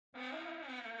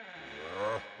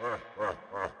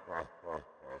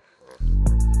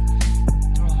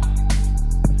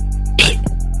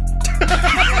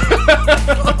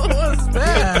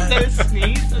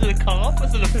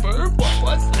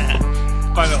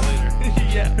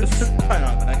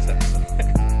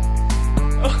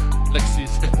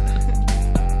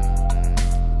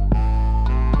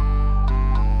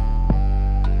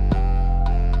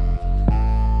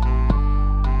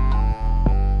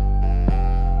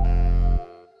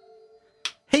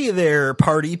Hey there,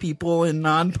 party people and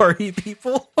non-party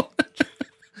people.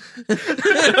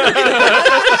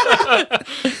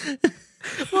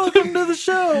 Welcome to the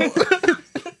show.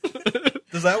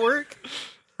 Does that work?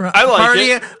 I like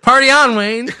it. Party on,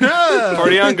 Wayne.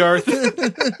 Party on, Garth.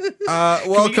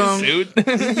 Welcome.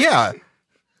 Yeah,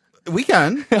 we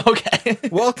can. Okay.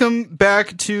 Welcome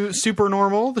back to Super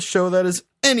Normal, the show that is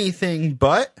anything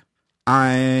but.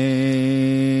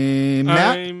 I'm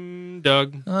Matt. I'm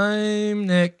Doug. I'm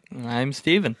Nick. I'm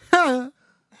Steven.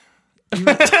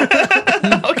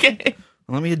 Okay.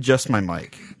 Let me adjust my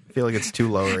mic. I feel like it's too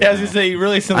low right Yeah, I was now. gonna say you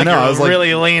really sound I like know, I was you're like-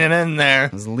 really leaning in there.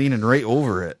 I was leaning right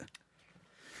over it.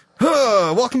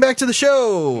 Welcome back to the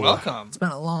show. Welcome. It's been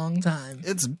a long time.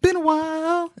 It's been a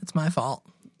while. It's my fault.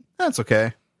 That's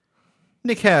okay.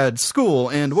 Nick had school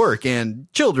and work and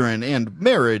children and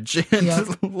marriage and Yep.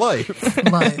 life.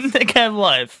 Life. Nick had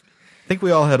life. I think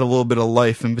we all had a little bit of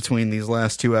life in between these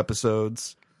last two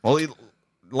episodes. Well, the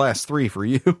last three for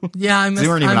you. Yeah, I missed. You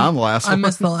weren't even on the last I one.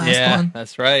 missed the last Yeah, one.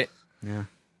 that's right. Yeah.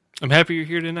 I'm happy you're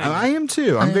here tonight. I am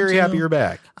too. I'm I am very too. happy you're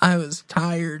back. I was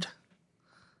tired.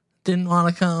 Didn't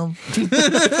want to come.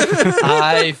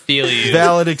 I feel you.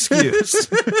 Valid excuse.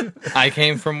 I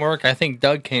came from work. I think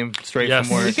Doug came straight Yes.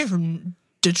 from You work. came from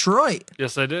Detroit.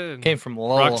 Yes, I did. Came from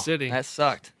Lowell. Rock City. That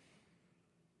sucked.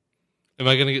 Am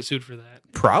I going to get sued for that?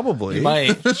 Probably. We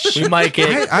might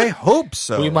get. I hope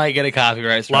so. We might get a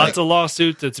copyright strike. Lots of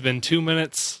lawsuits. It's been 2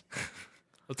 minutes.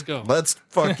 Let's go. Let's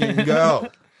fucking go.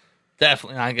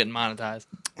 Definitely not getting monetized.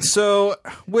 So,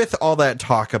 with all that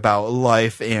talk about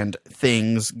life and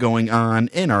things going on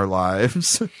in our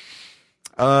lives,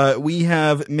 we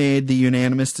have made the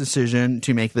unanimous decision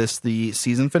to make this the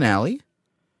season finale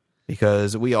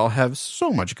because we all have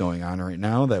so much going on right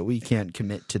now that we can't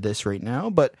commit to this right now,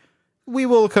 but we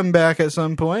will come back at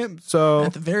some point. So,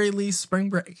 At the very least, spring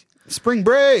break. spring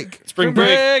break. Spring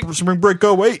break. Spring break,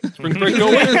 go wait. Spring break, go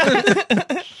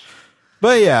away.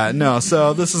 But yeah, no,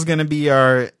 so this is going to be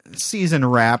our season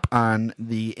wrap on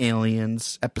the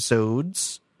Aliens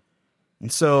episodes.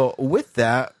 And so with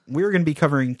that, we're going to be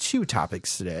covering two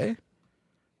topics today.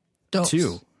 Dose.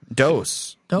 Two.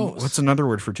 Dose. Dose. What's another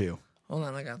word for two? Hold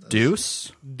on, I got this.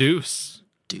 Deuce? Deuce.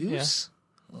 Deuce?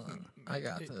 Hold on, I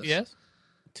got this. Yes.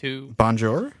 To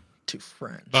Bonjour? Too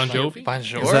French. Bon Jovi.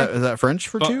 Bonjour. Is that French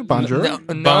for two? Bonjour? No,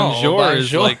 Bonjour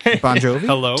is like Bon Jovi?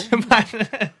 hello.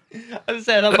 I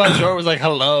said bonjour was like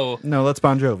hello. No, that's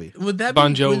Bon Jovi. Would that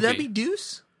Bon be? Would Jovi. that be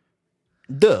Deuce?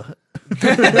 Duh.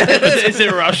 Is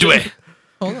it Russian?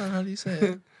 Hold on, how do you say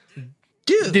it?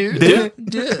 Dude. Dude.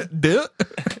 Dude. Duh.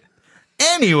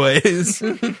 Anyways,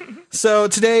 so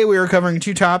today we are covering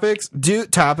two topics.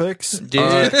 Topics.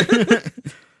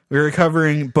 We were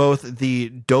covering both the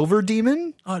Dover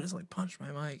Demon, Oh, I just like punched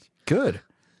my mic. good,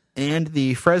 and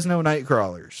the Fresno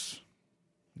Nightcrawlers.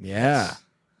 Yeah.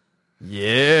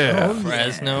 Yeah.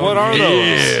 Fresno. What are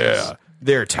those? Yeah.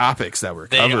 They're topics that we're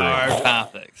They covering. are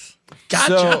topics.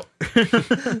 Gotcha. So,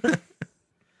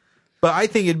 but I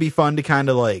think it'd be fun to kind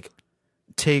of like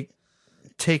take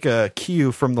a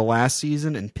cue from the last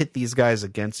season and pit these guys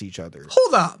against each other.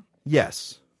 Hold up.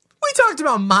 Yes. We talked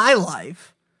about my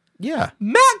life. Yeah.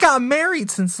 Matt got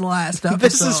married since the last episode.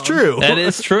 This is true. That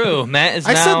is true. Matt is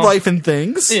I now. said life and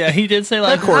things. Yeah, he did say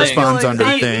life. That corresponds I feel under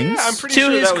like things. I'm pretty To sure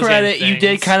his that was credit, in you did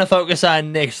things. kind of focus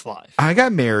on Nick's life. I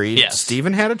got married. Yes.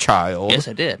 Steven had a child. Yes,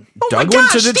 I did. Oh my Doug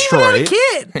went gosh, to Steven had a Detroit.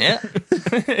 kid. Yeah.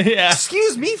 Yeah.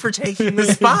 Excuse me for taking the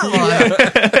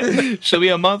spotlight. She'll be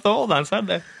a month old on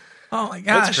Sunday. Oh my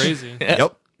gosh. That's crazy.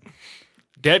 Yep.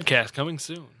 Dadcast coming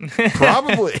soon.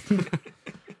 Probably.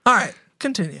 All right,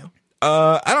 continue.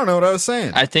 I don't know what I was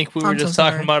saying. I think we were I'm so just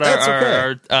talking sorry.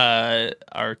 about That's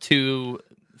our two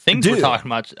things Do. we're talking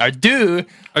about. Our do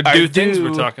things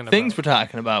we're talking about. Things we're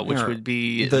talking about, which Our- would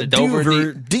be the Dover.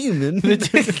 Dover Demon I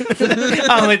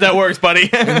don't think that works, buddy.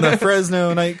 and the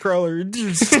Fresno Nightcrawler.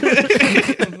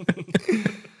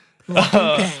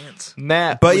 Pants.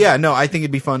 Matt, But yeah, no, I think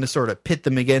it'd be fun to sort of pit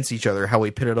them against each other, how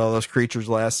we pitted all those creatures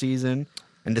last season,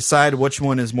 and decide which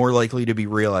one is more likely to be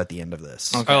real at the end of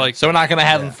this. okay. I like- So we're not gonna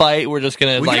have them fight. We're just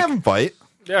gonna We like. can have them fight.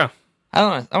 Yeah. I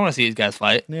want to see these guys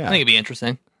fight. Yeah. I think it'd be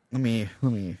interesting. Let me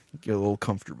get a little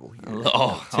comfortable here.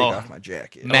 Oh, Take off my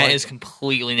jacket. Matt is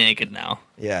completely naked now.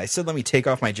 Yeah, I said let me take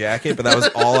off my jacket, but that was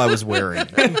all I was wearing.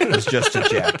 It was just a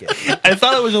jacket. I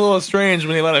thought it was a little strange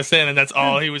when he let us in, and that's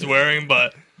all he was wearing.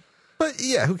 But But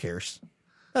yeah, who cares?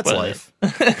 That's What? life.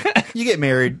 You get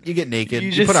married, you get naked,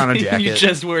 you just put on a jacket. You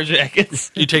just wear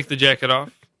jackets. You take the jacket off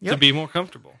Yep. to be more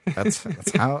comfortable. That's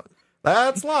how.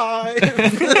 That's life.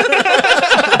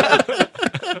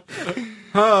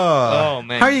 Oh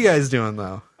man. How are you guys doing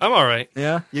though? I'm all right.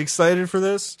 Yeah, you excited for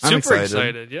this? I'm Super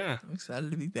excited. Yeah. I'm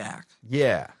excited to be back.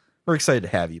 Yeah, we're excited to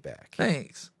have you back.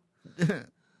 Thanks.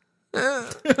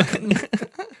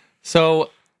 So,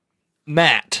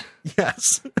 Matt,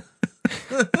 Yes.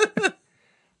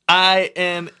 I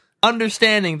am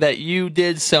understanding that you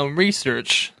did some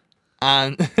research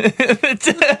on.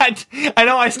 I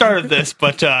know I started this,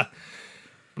 but I'm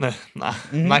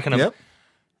not gonna. Yep.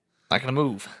 Not gonna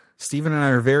move. Steven and I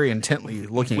are very intently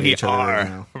looking at We each other are right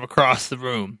now. from across the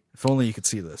room. If only you could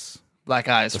see this. Black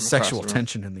eyes. The from sexual across the room.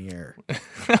 tension in the air.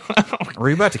 Are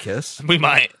we about to kiss? We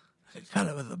might. Cut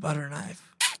it with a butter knife.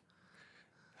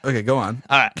 Okay, go on.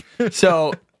 All right.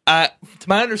 So, to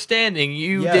my understanding,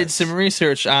 you Yes. did some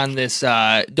research on this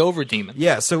Dover demon.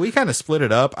 Yeah, so we kind of split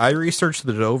it up. I researched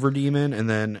the Dover Demon, and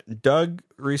then Doug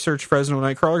researched Fresno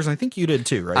Nightcrawlers, and I think you did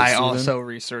too, right, I Steven? also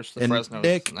researched the And Fresno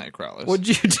Nick, Nightcrawlers. What'd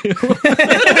you do?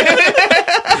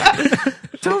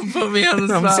 Don't put me on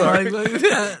the I'm spot sorry. like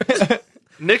that.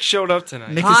 Nick showed up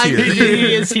tonight. Nick Hi, is here.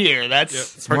 He is here. That's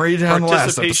It's more you did on the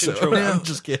last Participation episode. trophy. I'm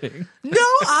just kidding. No,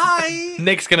 I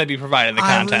Nick's gonna be providing the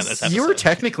I content was- this episode. You were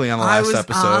technically on the I last was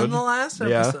episode. on the last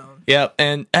Yeah. episode. Yep.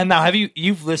 And now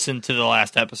you've listened to the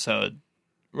last episode,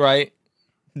 right?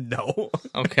 No.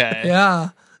 Okay. Yeah.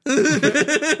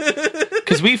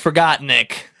 Because we forgot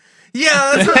Nick.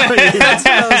 Yeah, that's what, that's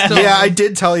what I was told. Yeah, I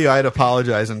did tell you I'd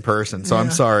apologize in person, so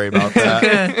I'm sorry about that.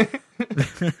 Okay.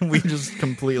 We just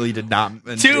completely did not.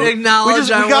 To acknowledge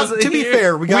I wasn't to be here.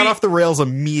 fair, we got off the rails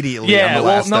immediately. Yeah. on the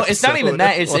Well, last no, it's not even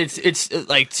episode. that. It's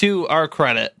like, to our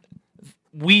credit,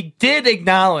 we did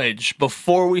acknowledge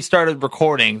before we started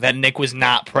recording that Nick was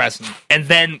not present, and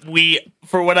then we,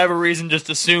 for whatever reason, just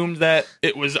assumed that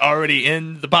it was already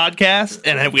in the podcast,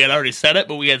 and we had already said it,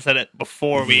 but we had said it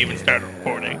before we even started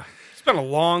recording. Spent a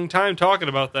long time talking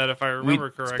about that, if I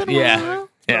remember correctly. Yeah.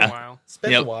 It's been Yeah. a while.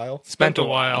 Spent Yep. a while. Spent a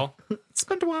while.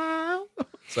 Spent a while.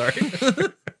 Sorry.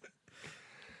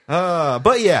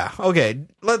 But yeah, okay.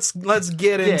 Let's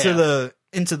get into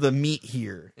Yeah. the meat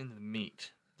here. Into the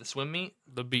meat, the swim meat.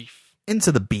 The beef.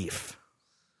 Into the beef.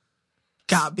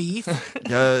 Got beef.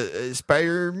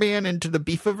 Spider-Man into the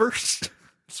beefiverse.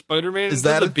 Spider-Man Is into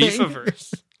that the a thing?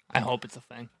 beefiverse. I hope it's a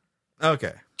thing.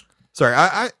 Okay. Sorry,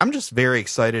 I'm just very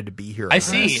excited to be here. I on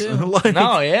see. this. too. Like,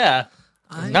 No, yeah,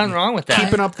 I, nothing wrong with that.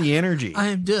 keeping up the energy. I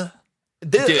am duh.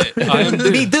 Duh. I am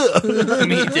Me duh.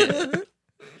 Me too.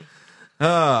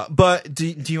 But do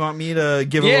you want me to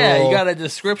give a Yeah, little... you got a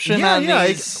description Yeah, on yeah,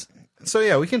 these. So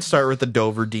yeah, we can start with the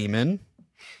Dover Demon.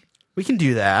 We can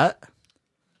do that.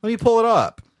 Let me pull it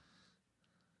up.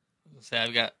 Say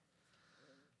I've got.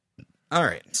 All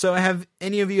right. So have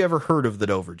any of you ever heard of the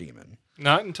Dover Demon?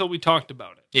 Not until we talked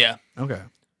about it. Yeah, Okay.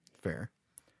 Fair.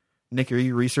 Nick, are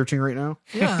you researching right now?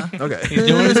 Yeah. Okay. he's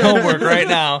doing his homework right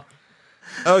now.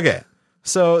 Okay.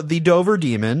 So the Dover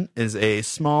Demon is a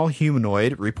small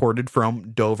humanoid reported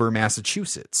from Dover,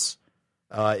 Massachusetts.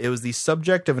 It was the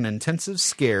subject of an intensive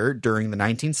scare during the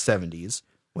 1970s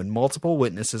when multiple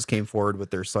witnesses came forward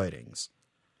with their sightings.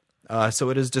 So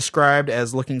it is described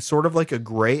as looking sort of like a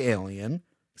gray alien,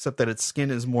 except that its skin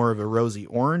is more of a rosy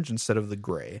orange instead of the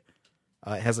gray.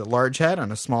 It has a large head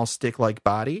on a small stick-like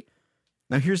body.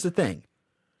 Now here's the thing.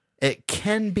 It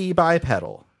can be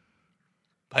bipedal.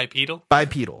 Bipedal.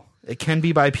 Bipedal. It can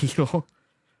be bipedal,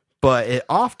 but it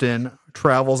often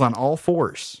travels on all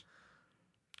fours,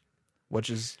 which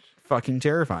is fucking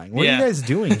terrifying. What are Yeah. you guys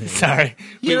doing here? Sorry,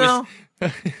 You know,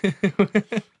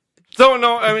 So,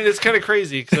 no, I mean, it's kind of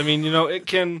crazy because, I mean, you know, it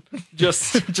can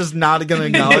just... Just not going to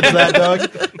acknowledge that,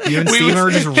 Doug. You and Steven are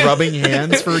just rubbing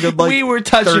hands for a good, we were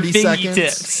touching 30 fingy seconds.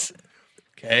 tips.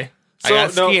 Okay, So, I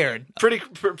got no, scared.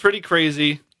 Pretty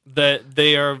crazy that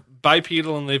they are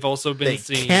bipedal and they've also been They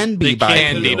seen. can be They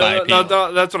can be bipedal.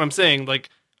 No, that's what I'm saying. Like,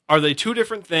 are they two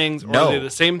different things or No. are they the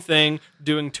same thing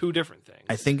doing two different things?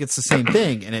 I think it's the same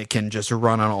thing, and it can just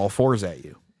run on all fours at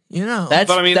you. you know. That's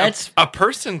But I mean, that's. a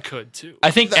person could too. I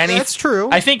think That's true.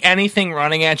 I think anything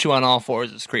running at you on all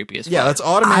fours is creepy as fuck. Yeah, that's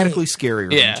automatically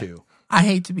scarier Yeah. than two. I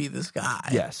hate to be this guy.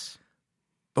 Yes.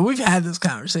 But we've had this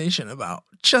conversation about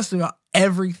just about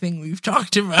everything we've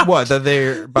talked about. What, that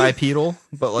they're bipedal,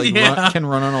 but like Yeah. can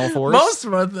run on all fours? Most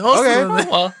of them. Okay.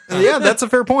 well, Yeah, that's a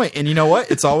fair point. And you know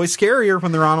what? It's always scarier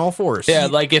when they're on all fours. yeah.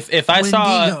 Like if I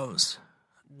saw Wendigos.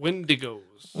 Wendigos.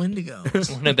 Wendigos.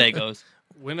 Winnebagos.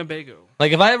 Winnebago.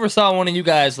 Like if I ever saw one of you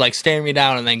guys like stare me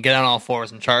down and then get on all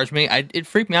fours and charge me, it'd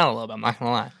freak me out a little bit. I'm not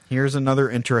gonna lie. Here's another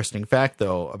interesting fact,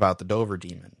 though, about the Dover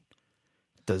Demon.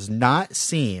 Does not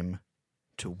seem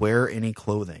to wear any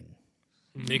clothing.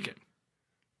 Naked.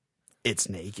 It's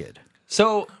naked.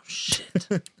 So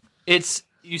Shit. it's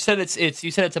you said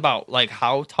it's about like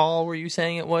how tall were you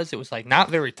saying it was? It was like not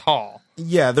very tall.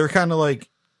 Yeah, they're kind of like.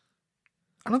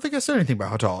 I don't think I said anything about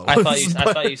how tall it was.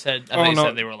 I thought you said no.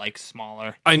 said they were like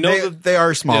smaller. I know They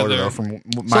are smaller they're- though, from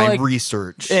my like-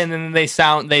 research. And then they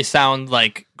sound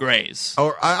like grays.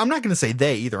 Or I'm not going to say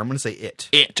they either. I'm going to say it.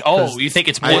 It. Oh, you think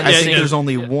it's one I think thing? there's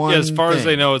only one. Yeah, as far as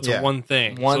they thing. know, it's Yeah. one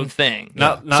thing. One So thing.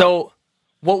 Not So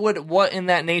what in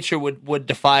that nature would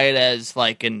define it as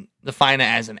define it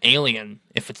as an alien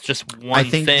if it's just one I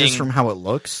think thing? just from how it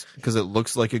looks, because it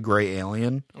looks like a gray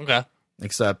alien, Okay.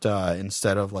 except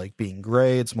instead of like being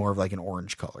gray, it's more of like an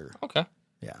orange color. Okay.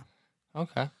 Yeah.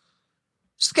 Okay.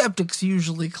 Skeptics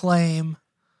usually claim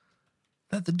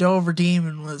that the Dover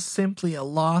Demon was simply a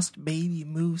lost baby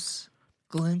moose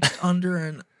glimpsed under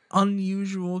an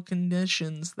unusual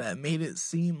conditions that made it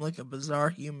seem like a bizarre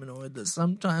humanoid that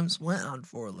sometimes went on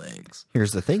 4 legs.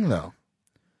 Here's the thing, though: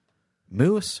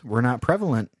 moose were not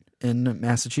prevalent in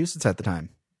Massachusetts at the time.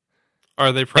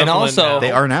 Are they prevalent also- now?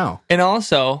 They are now, And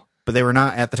also, but they were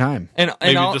not at the time. and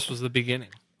Maybe all, this was the beginning.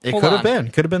 It Hold could on.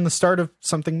 have been the start of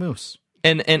something moose.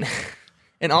 and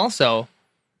also,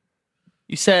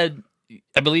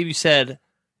 I believe you said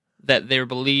that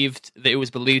it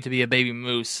was believed to be a baby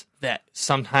moose that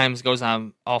sometimes goes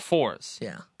on all 4s.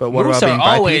 Yeah. But what Moose about being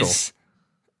are bipedal? always,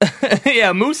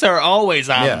 yeah, moose are always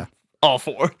on Yeah. all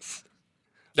 4s.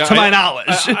 Now, To my knowledge.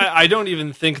 I don't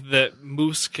even think that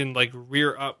moose can like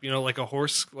rear up, like a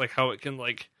horse, like how it can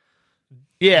like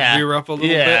Yeah, rear up a little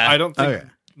yeah. bit. I don't think Okay.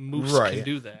 moose Right. can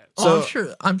do that. Oh,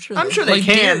 So- I'm sure sure they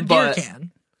can, deer but-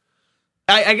 can,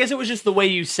 I guess it was just the way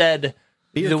you said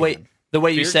Beer the way can. you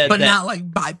Beer said but that. not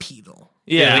like bipedal.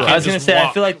 Yeah, they I can't was gonna just say. I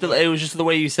walk. feel like it was just the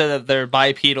way you said that they're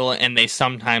bipedal and they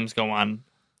sometimes go on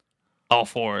all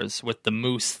 4s with the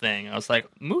moose thing. I was like,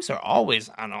 moose are always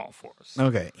on all 4s.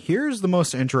 Okay, here's the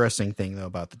most interesting thing though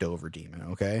about the Dover Demon.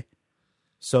 Okay,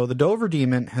 so the Dover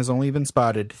Demon has only been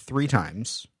spotted 3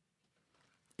 times,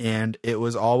 and it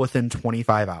was all within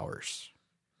 25 hours.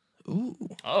 Ooh.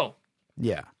 Oh,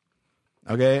 Yeah.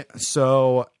 Okay,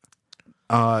 so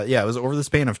it was over the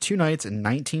span of 2 nights in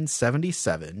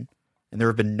 1977, and there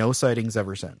have been no sightings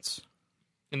ever since.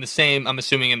 I'm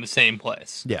assuming in the same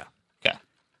place. Yeah. Okay.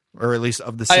 Or at least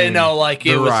of the I same didn't know, like,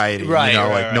 it was- variety. right, like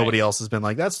right. nobody else has been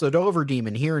like, that's the Dover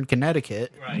Demon here in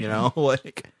Connecticut. Right.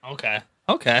 Like, Okay.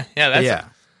 Yeah, that's yeah.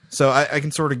 So I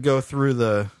can sort of go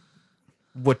through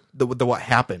what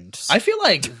happened. I feel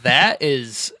like that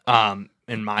is,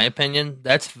 in my opinion,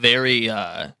 that's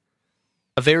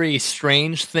a very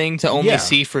strange thing to only Yeah.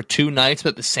 see for 2 nights, but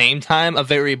at the same time, a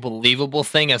very believable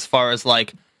thing as far as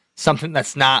like something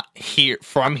that's not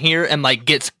from here and like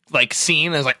gets like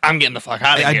seen as like I'm getting the fuck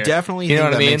out of I here. definitely You know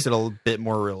think what that I mean? makes it a bit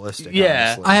more realistic.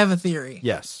 Yeah. honestly. I have a theory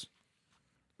Yes.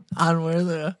 on where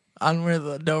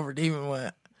the Dover Demon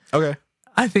went. Okay.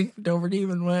 I think the Dover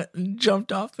Demon went and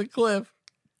jumped off the cliff.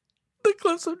 The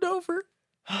cliffs of Dover.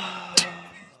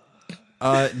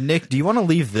 Nick, do you want to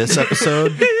leave this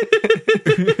episode?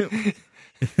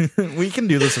 We can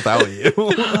do this without you.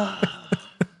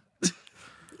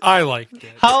 I liked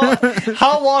it.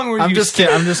 How long were I'm you? just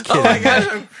kidding. I'm just kidding.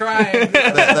 I'm crying.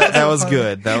 That was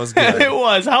good. That was It good.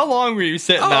 was. How long were you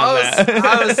sitting on I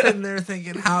that? was sitting there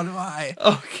thinking, how do I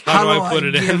How do I put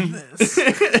it give in? this?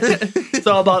 It's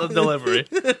all about the delivery,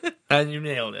 and you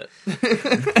nailed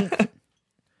it.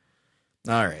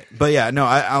 All right, but yeah, no,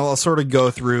 I'll sort of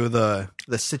go through the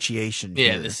situation.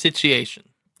 Yeah, here. the situation.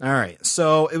 All right,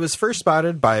 so it was first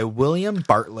spotted by William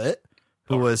Bartlett,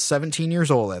 who was 17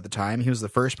 years old at the time. He was the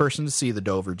first person to see the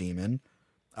Dover Demon.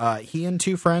 He and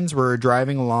 2 friends were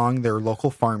driving along their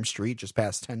local farm street just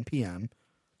past 10 p.m.,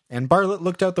 and Bartlett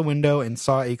looked out the window and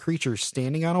saw a creature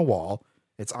standing on a wall,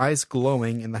 its eyes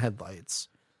glowing in the headlights.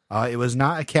 It was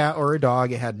not a cat or a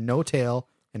dog. It had no tail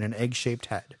and an egg-shaped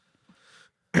head.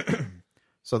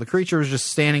 So the creature was just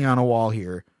standing on a wall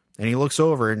here, and he looks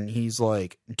over and he's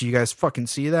like, "Do you guys fucking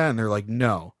see that?" And they're like,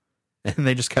 "No." And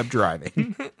they just kept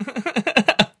driving.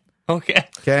 Okay.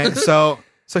 Okay, so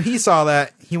he saw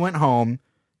that. He went home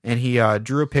and he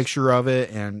drew a picture of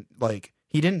it, and like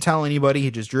he didn't tell anybody.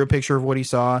 He just drew a picture of what he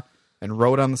saw and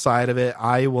wrote on the side of it,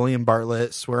 "I, William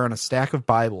Bartlett, swear on a stack of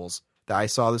Bibles that I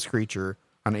saw this creature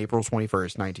on April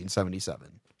 21st,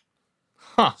 1977."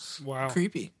 Wow.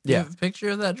 Creepy. Yeah. You have a picture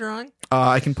of that drawing?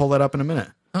 I can pull that up in a minute.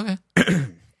 Okay.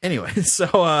 Anyway, so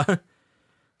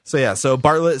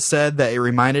Bartlett said that it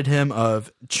reminded him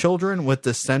of children with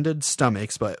distended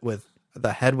stomachs, but with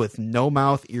the head with no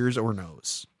mouth, ears, or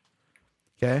nose.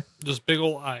 Okay? Just big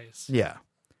old eyes. Yeah.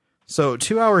 So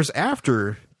 2 hours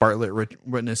after Bartlett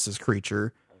witnessed this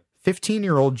creature,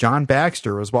 15-year-old John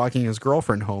Baxter was walking his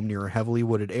girlfriend home near a heavily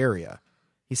wooded area.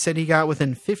 He said he got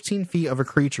within 15 feet of a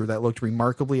creature that looked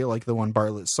remarkably like the one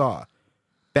Bartlett saw.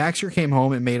 Baxter came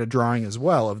home and made a drawing as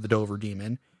well of the Dover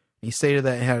demon. He stated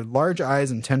that it had large eyes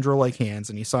and tendril-like hands,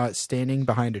 and he saw it standing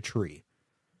behind a tree.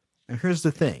 And here's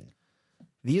the thing.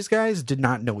 These guys did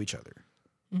not know each other.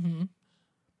 Mm-hmm.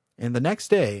 And the next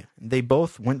day, they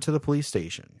both went to the police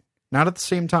station. Not at the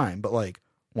same time, but like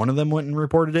one of them went and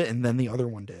reported it, and then the other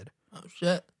one did. Oh,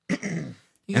 shit. And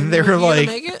they were like,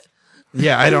 make it?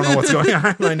 yeah, I don't know what's going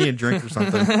on. I need a drink or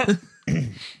something.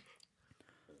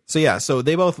 So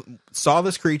they both saw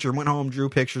this creature, went home, drew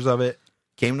pictures of it,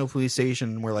 came to the police station,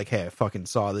 and were like, hey, I fucking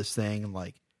saw this thing, and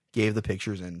like gave the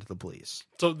pictures in to the police.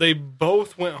 So they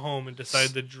both went home and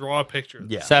decided to draw pictures.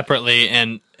 Yeah. Separately,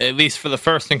 and at least for the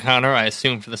first encounter, I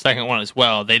assume for the second one as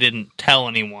well, they didn't tell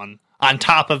anyone on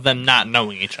top of them not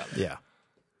knowing each other. Yeah.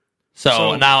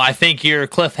 So now I think your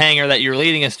cliffhanger that you're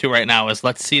leading us to right now is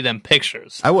let's see them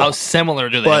pictures. I will. How similar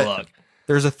do they But look?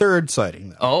 there's a third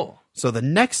sighting, though. Oh. So the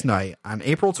next night, on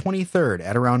April 23rd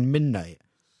at around midnight,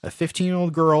 a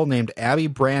 15-year-old girl named Abby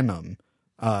Branham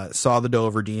saw the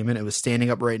Dover demon. It was standing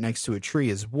up right next to a tree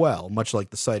as well, much like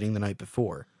the sighting the night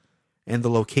before. And the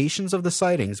locations of the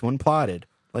sightings, when plotted,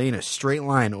 lay in a straight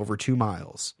line over 2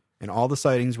 miles. And all the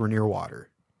sightings were near water.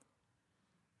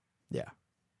 Yeah.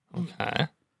 Okay.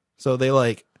 So they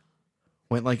went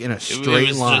in a It straight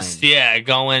was line. just,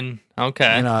 going. Okay.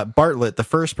 And Bartlett, the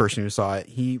first person who saw it,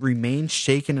 he remained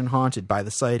shaken and haunted by the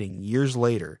sighting years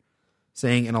later,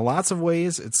 saying, in lots of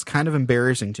ways, it's kind of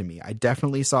embarrassing to me. I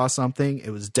definitely saw something. It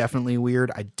was definitely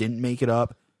weird. I didn't make it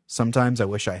up. Sometimes I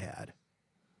wish I had.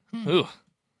 Ooh.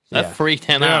 That Yeah. freaked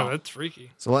him Yeah, out. that's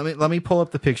freaky. So let me pull up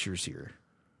the pictures here.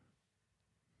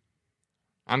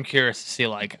 I'm curious to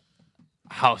see,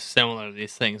 how similar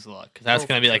these things look. Because that's Oh,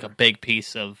 going to be, a big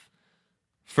piece of,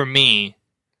 for me,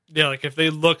 Yeah, like if they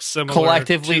look similar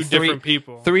collectively to different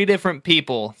people. Three different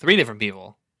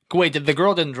people. Wait, the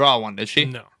girl didn't draw one, did she?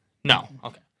 No. No.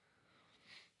 Okay.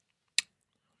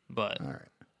 But All right.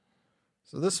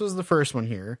 So this was the first one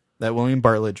here that William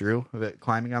Bartlett drew of it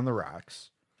climbing on the rocks.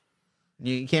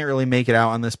 You can't really make it out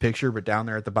on this picture, but down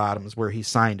there at the bottom is where he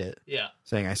signed it, yeah.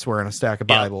 saying, I swear on a stack of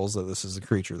Yeah. Bibles that this is a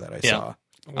creature that I Yeah. saw.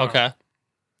 Wow. Okay.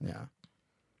 Yeah.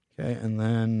 Okay, and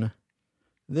then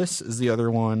this is the other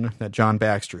one that John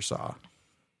Baxter saw.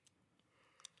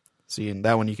 See, and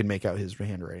that one you can make out his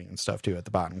handwriting and stuff too at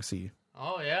the bottom. See,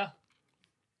 Oh yeah.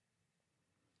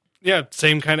 Yeah,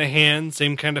 same kind of hand,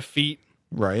 same kind of feet.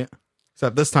 right?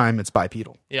 Except this time it's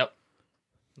bipedal. Yep.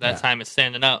 That Yeah. time it's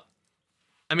standing up.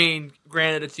 I mean,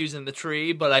 granted, it's using the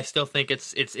tree, but I still think it's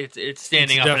standing It's up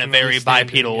in a definitely very standing,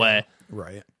 bipedal yeah. way.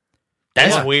 Right.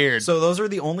 That's Yeah. weird. So those are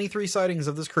the only 3 sightings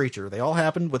of this creature. They all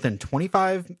happened within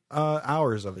 25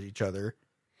 hours of each other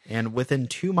and within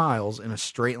 2 miles in a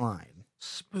straight line.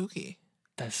 Spooky.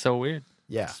 That's so weird.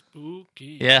 Yeah.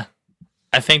 Spooky. Yeah.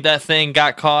 I think that thing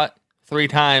got caught 3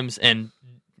 times and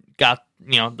got,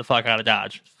 the fuck out of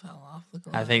Dodge. Fell off the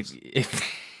glass. I think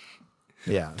if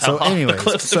Yeah. Fell So off the anyways,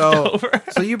 cliffs of so Dover.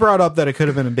 so you brought up that it could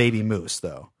have been a baby moose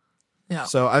though. Yeah.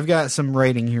 So I've got some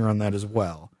writing here on that as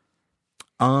well.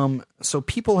 So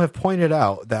people have pointed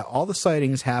out that all the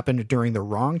sightings happened during the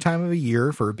wrong time of a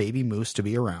year for a baby moose to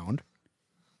be around,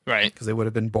 right. because they would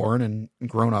have been born and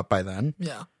grown up by then.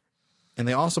 Yeah. And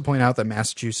they also point out that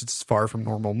Massachusetts is far from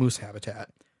normal moose habitat.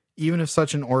 Even if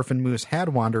such an orphan moose had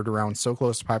wandered around so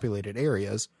close to populated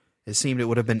areas, it seemed it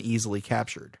would have been easily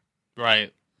captured.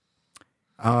 Right.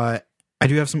 I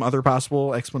do have some other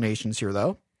possible explanations here,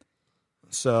 though.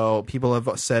 So people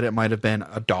have said it might have been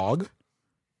a dog,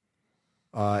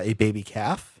 a baby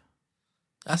calf,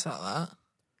 I saw that.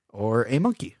 or a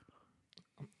monkey.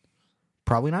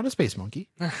 Probably not a space monkey,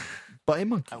 but a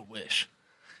monkey. I wish.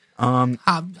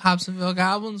 Hobsonville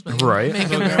goblins making, Right.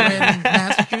 making their way in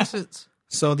Massachusetts.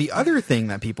 So the other thing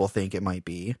that people think it might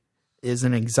be is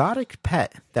an exotic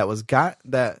pet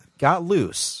that got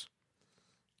loose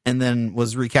and then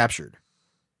was recaptured,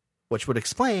 which would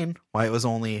explain why it was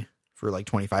only for like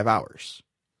 25 hours.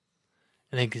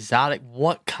 An exotic.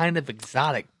 What kind of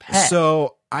exotic pet?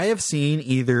 So I have seen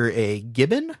either a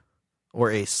gibbon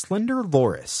or a slender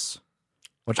loris,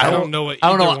 which I don't know what I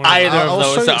don't know either one either of of I'll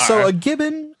those show you. are. So a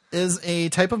gibbon is a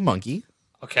type of monkey.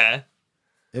 Okay.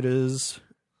 It is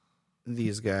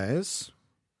these guys.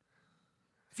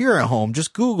 If you're at home,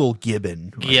 just Google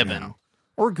gibbon. right Gibbon. now.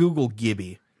 Or Google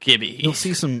Gibby. Gibby. You'll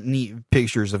see some neat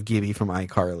pictures of Gibby from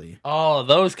iCarly. Oh,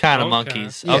 those kind of Okay.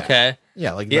 monkeys. Yeah. Okay.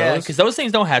 Yeah, like Yeah, those. because those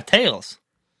things don't have tails.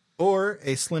 Or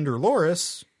a slender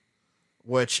loris,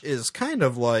 which is kind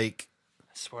of like...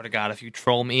 I swear to God, if you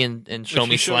troll me and If show you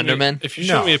me Slenderman. if you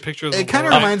show No. me a picture of the It kind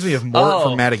of Lord- reminds me of Mort Oh.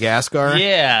 from Madagascar.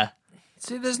 Yeah.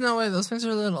 See, there's no way those things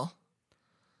are little.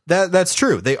 That's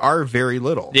true. They are very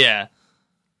little. Yeah.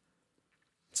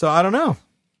 So I don't know.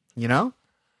 You know?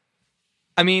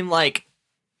 I mean, like,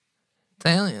 It's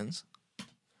aliens.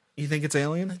 You think it's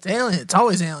alien? It's alien. It's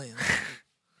always alien.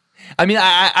 I mean,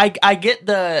 I get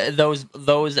those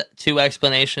two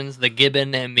explanations, the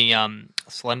gibbon and the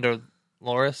slender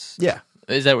loris. Yeah.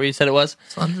 Is that what you said it was?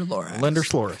 Slender Lorax.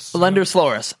 Lenderslorus.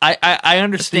 Lenderslorus. I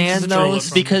understand It's a troll those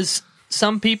from- because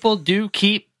some people do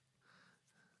keep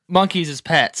monkeys as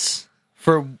pets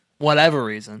for whatever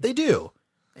reason. They do.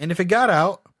 And if it got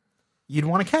out, you'd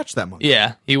want to catch that monkey.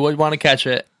 Yeah, you would want to catch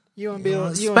it. You want to be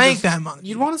able Spank that monkey.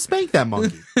 You'd want to spank that monkey.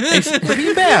 For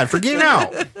being bad, for getting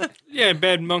out. Yeah,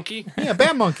 bad monkey. Yeah,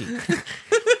 bad monkey.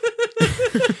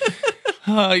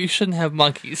 Oh, you shouldn't have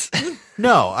monkeys.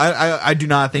 No, I do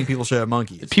not think people should have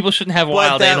monkeys. People shouldn't have But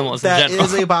wild animals in that general.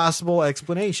 is a possible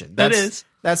explanation. That That's, is.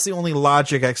 That's the only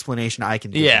logic explanation I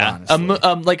can think Yeah, of,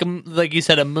 honestly. like you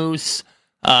said, a moose,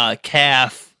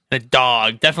 calf, a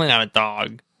dog. Definitely not a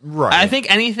dog. Right. I think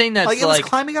anything that's like it was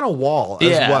climbing on a wall as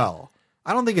Yeah. well.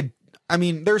 I don't think it. I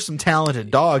mean, there's some talented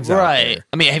dogs out right. there.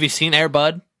 I mean, have you seen Air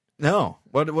Bud? No,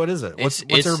 what is it? What's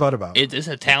It's- Air Bud about? It's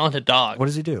a talented dog. What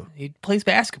does he do? He plays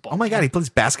basketball. Oh my god, he plays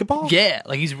basketball. Yeah,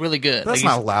 like he's really good. that's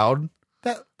Like, not allowed.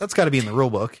 That's got to be in the rule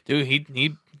book. dude.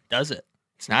 He does it.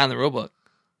 It's not in the rule book.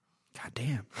 God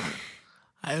damn.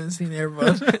 I haven't seen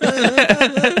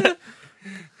Airbud.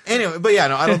 Anyway, but yeah,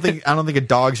 no, I don't think a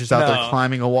dog's just out No. there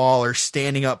climbing a wall or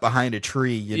standing up behind a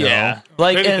tree. You know. Yeah,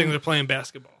 like If anything, and they're playing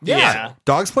basketball. Yeah. Yeah.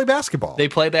 Dogs play basketball. they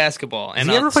play basketball. And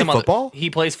he ever play some other- football? He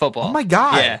plays football. Oh my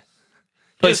God. Yeah,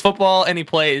 plays football and he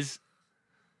plays.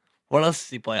 What else does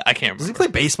he play? I can't remember. Does he play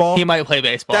baseball? He might play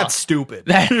baseball. That's stupid.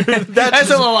 that's just,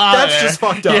 a little out That's there. just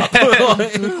fucked up.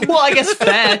 Yeah. Well, I guess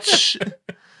fetch.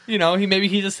 You know, maybe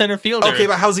he's a center fielder. Okay,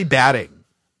 but how's he batting?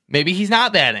 Maybe he's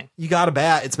not batting. You got to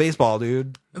bat. It's baseball,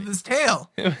 dude. With his tail.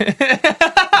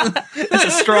 It's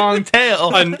a strong tail.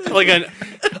 Like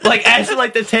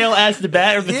the tail as the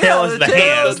bat or the tail as the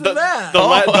hand. is the bat. The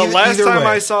last either time way.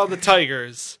 I saw the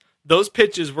Tigers, those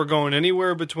pitches were going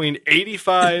anywhere between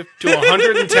 85 to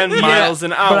 110 miles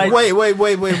an hour.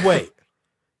 Wait.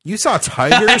 You saw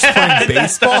tigers playing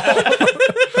baseball?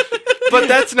 But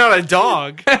that's not a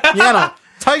dog. Yeah, no.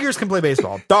 Tigers can play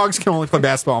baseball. Dogs can only play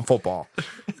basketball and football.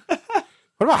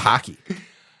 What about hockey?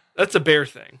 That's a bear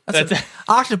thing. That's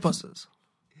Octopuses.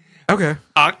 Okay.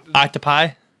 octopi.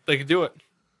 They could do it.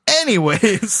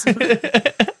 Anyways.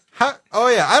 Oh,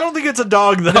 yeah. I don't think it's a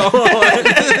dog, though.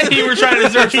 You were trying to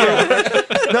search for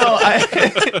it. No,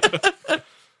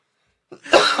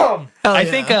 I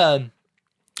think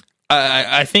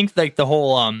I think like the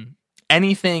whole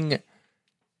anything,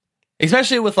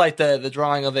 especially with like the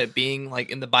drawing of it being like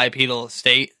in the bipedal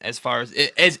state, as far as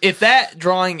if that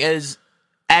drawing is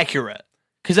accurate,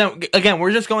 because again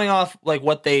we're just going off like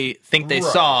what they think they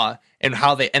Right. saw and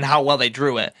how well they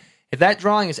drew it. If that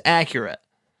drawing is accurate,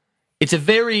 it's a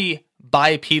very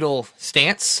bipedal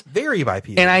stance. Very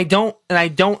bipedal. And I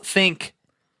don't think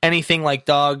anything like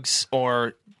dogs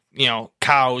or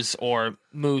cows or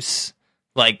moose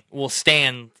like will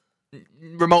stand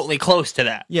remotely close to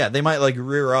that. Yeah, they might like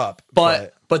rear up.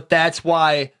 But that's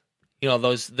why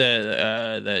those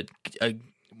the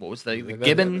what was the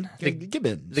gibbon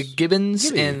Gibbons. the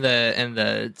gibbons Gibby. and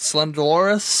the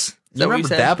slenderloris. Is You that what remember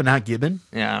said? that, but not Gibbon?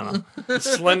 Yeah, I don't know.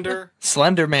 Slender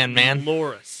Slender man.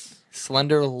 Loris.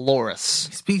 Slender loris.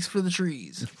 He speaks for the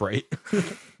trees. Right.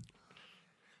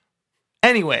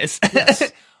 Anyways,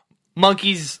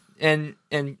 monkeys and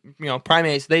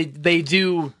primates, they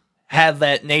do have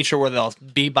that nature where they'll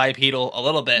be bipedal a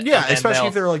little bit. Yeah, and then especially they'll-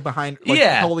 if they're like behind,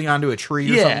 holding onto a tree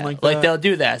or yeah, something like that. they'll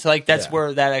do that. So like that's Yeah.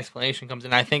 where that explanation comes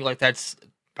in. I think like that's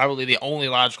probably the only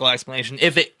logical explanation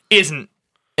if it isn't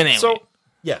an alien. So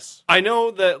Yes. I know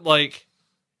that like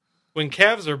when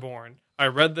calves are born, I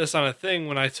read this on a thing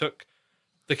when I took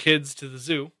the kids to the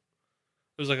zoo.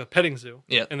 It was like a petting zoo.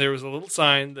 Yeah. And there was a little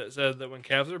sign that said that when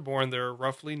calves are born, they're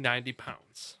roughly 90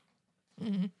 pounds.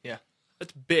 Yeah.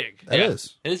 That's big. That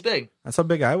is. It is big. That's how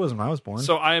big I was when I was born.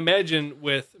 So I imagine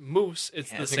with moose,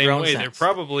 it's the Hasn't same grown way. since. They're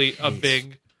probably a Meese.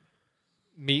 big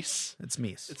meese. It's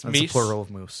meese. It's That's meese. the plural of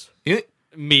moose.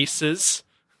 Meeses.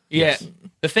 Yeah.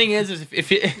 The thing is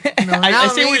if you, I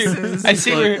not see where Reese's. I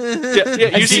see where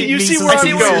Yeah, you see where I see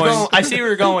I'm where you're going. I see where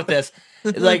you're going with this.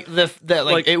 Like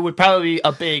Like- it would probably be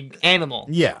a big animal.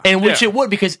 Yeah. And which Yeah. it would,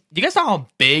 because do you guys know how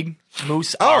big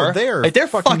moose Oh, are? they're like they're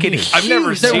fucking fucking huge. huge. I've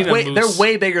never they're seen a way, moose, They're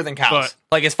way bigger than cows. but-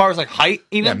 Like as far as like height,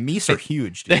 Yeah, even. meese are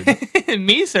huge, dude.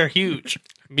 Meese are huge.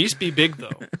 Meese be big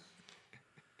though.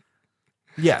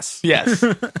 Yes. Yes.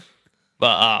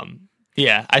 But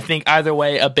Yeah, I think either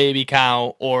way, a baby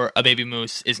cow or a baby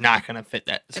moose is not going to fit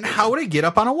that. And how would it get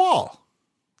up on a wall?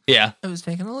 Yeah. It was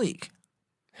taking a leak.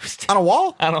 On a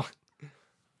wall? I don't.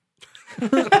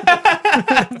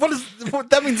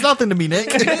 That means nothing to me, Nick.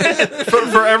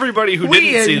 For everybody who We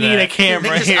didn't see need a that, camera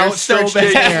Nick just here so outstretched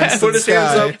his bad. hands to Put the his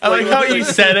hands sky. up. I like how you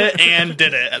said it and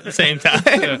did it at the same time.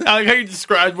 I like how you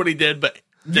described what he did, but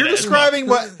did You're it. describing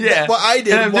what I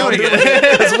did And I'm while doing doing it.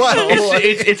 it as well.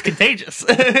 It's contagious.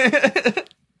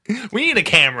 We need a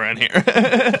camera in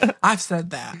here. I've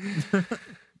said that.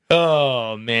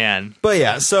 Oh man. But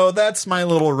yeah, so that's my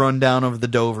little rundown of the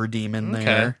Dover Demon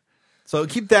there. So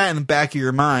keep that in the back of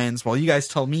your minds while you guys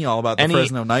tell me all about the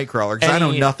Fresno Nightcrawler, because I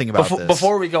know nothing about this.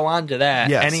 Before we go on to that,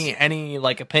 Yes. any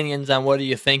like opinions on whether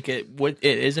you think it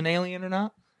is an alien or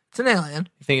not? It's an alien.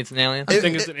 You think it's an alien? I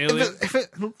think it's an alien. If it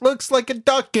looks like a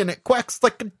duck and it quacks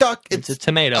like a duck, It's a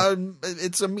tomato.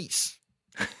 It's a meese.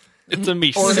 It's a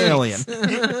meese. Or an alien.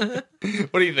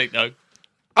 What do you think, Doug?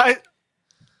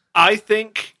 I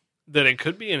think that it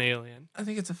could be an alien. I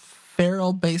think it's a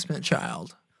feral basement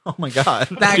child Oh my god.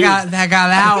 that got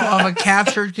out of a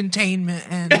captured containment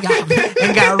and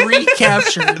got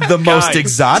recaptured. The most Guys.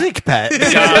 exotic pet.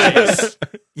 Guys,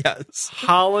 Yes.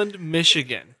 Holland,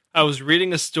 Michigan. I was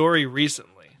reading a story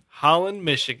recently. Holland,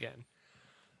 Michigan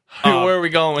Where are we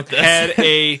going with this?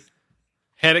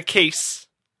 had a case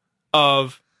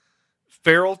of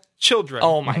feral children.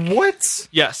 Oh my! What?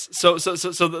 Yes. So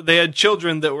they had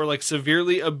children that were like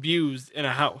severely abused in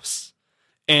a house,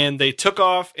 and they took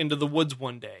off into the woods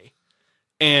one day,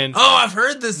 and Oh, I've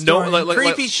heard this story.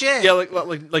 Creepy shit. Yeah,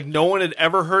 like no one had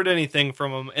ever heard anything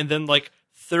from them, and then like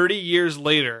 30 years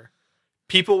later,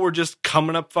 people were just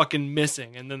coming up fucking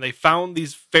missing, and then they found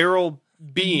these feral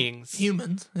beings.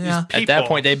 Humans. these Yeah. At that people.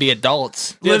 point, they'd be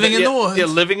adults. Living in the woods. Yeah,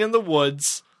 living in the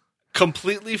woods,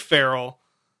 completely feral,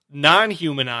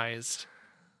 non-humanized,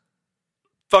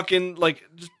 fucking like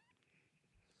just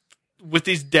with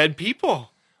these dead people.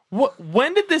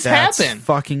 When did this That's happen?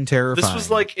 fucking terrifying. This was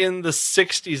like in the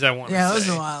 60s, I want to say. Yeah, it was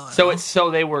a while ago.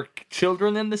 So they were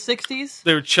children in the 60s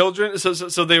They were children.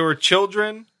 So they were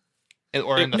children.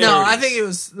 or in the No, 30s? I think it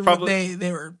was Probably-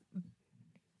 they were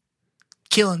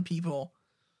killing people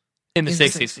in the in the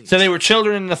 60s. 60s. So they were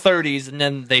children in the 30s, and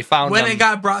then they found when them it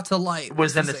got brought to light.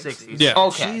 was in the 60s. Yeah.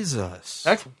 Okay, Jesus.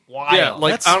 that's wild. Yeah,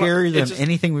 like That's I don't- scarier than it's just-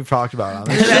 anything we've talked about on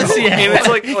this That's, show. yeah. And it's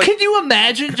like- Can you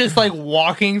imagine just like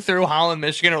walking through Holland,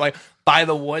 Michigan, or like by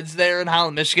the woods there in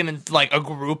Holland, Michigan, and like a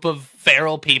group of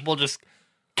feral people just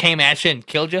came at you and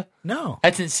killed you? No.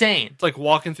 That's insane. It's like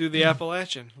walking through the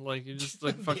Appalachian. Like you just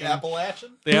like fucking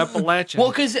Appalachian? the Appalachian.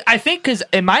 Well, because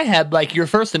in my head, like your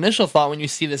first initial thought when you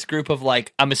see this group of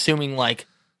like, I'm assuming like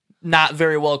not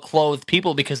very well clothed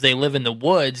people because they live in the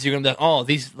woods, you're gonna be like, oh,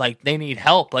 these like they need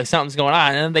help, like something's going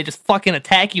on, and then they just fucking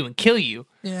attack you and kill you.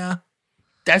 Yeah.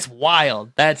 That's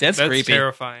wild. That's that's creepy.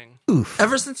 terrifying.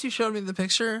 Ever since you showed me the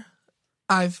picture,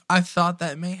 I've thought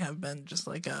that may have been just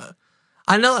like a.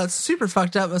 I know that's super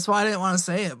fucked up. That's why I didn't want to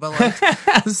say it, but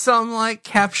like some like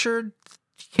captured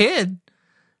kid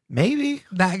Maybe.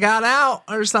 that got out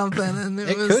or something, and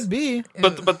It was, could be.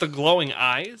 But the glowing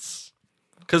eyes,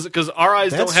 because our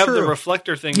eyes That's don't have the true.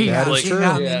 reflector thing. He That got, is he true.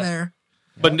 got me Yeah. there.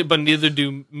 But neither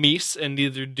do meese and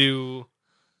neither do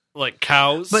like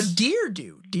cows. But deer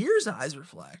do. Deer's eyes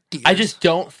reflect. Deer's. I just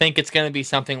don't think it's gonna be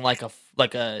something like a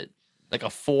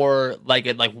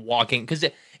four-legged like walking. Because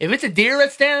if it's a deer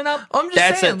that's standing up, I'm just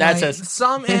that's saying. that's like, a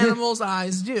some animals'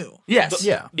 eyes do. yes,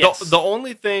 Yeah. yes. The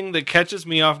only thing that catches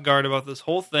me off guard about this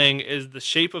whole thing is the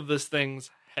shape of this thing's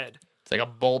head. It's like a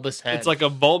bulbous head. It's like a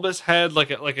bulbous head,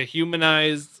 like a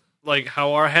humanized, like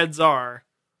how our heads are,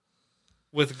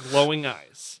 with glowing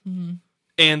eyes. Mm-hmm.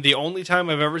 And the only time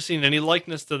I've ever seen any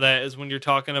likeness to that is when you're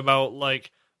talking about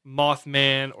like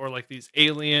Mothman or like these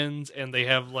aliens, and they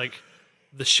have like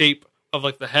the shape of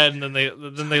like the head, and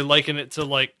then they liken it to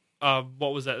like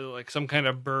what was that, like some kind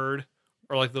of bird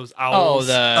or like those owls.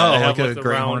 the- Oh, that have, like a the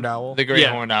great round- horned owl? the great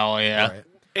Yeah. horned owl. Yeah. Right.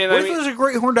 And What I if mean, there's a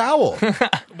great horned owl?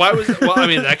 why was it? Well, I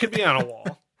mean, that could be on a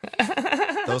wall.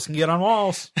 Those can get on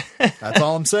walls. That's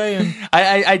all I'm saying.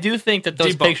 I do think that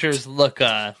those Debunked. pictures look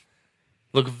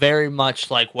very much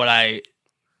like what I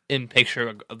in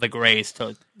picture of the Greys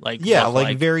to like. Yeah, look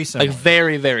like very similar. like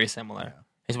very very similar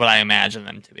is what I imagine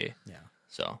them to be. Yeah.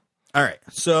 So All right.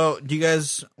 So, do you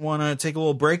guys want to take a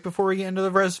little break before we get into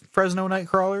the Fresno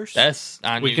Nightcrawlers? that's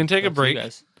on We you. can take a That's you break.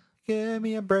 guys. Give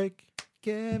me a break.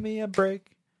 Give me a break.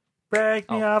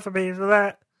 Break me Oh. off a piece of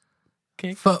that.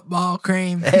 Football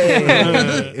cream.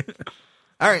 Hey.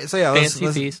 All right. So, yeah,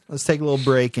 Fancy feast. let's take a little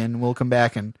break and we'll come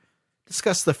back and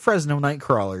discuss the Fresno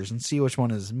Nightcrawlers and see which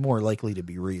one is more likely to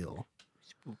be real.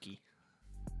 Spooky.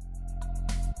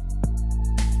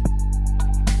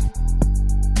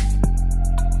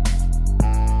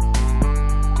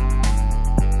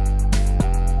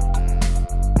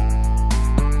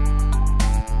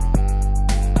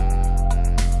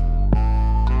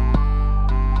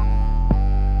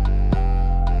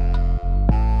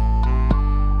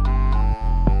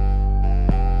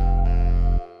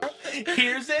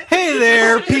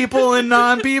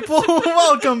 non people.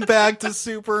 Welcome back to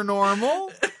Super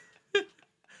Normal,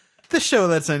 the show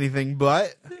that's anything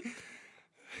but.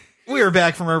 We are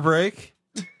back from our break.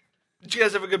 Did you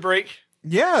guys have a good break?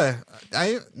 Yeah,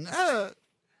 I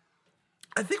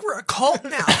think we're a cult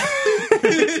now.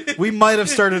 we might have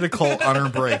started a cult on our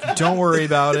break. Don't worry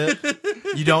about it.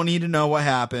 You don't need to know what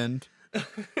happened.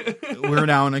 We're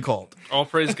now in a cult. All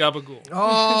praise Gabagool.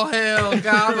 Oh, hell,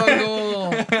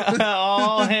 gabagool.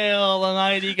 All hail the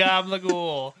mighty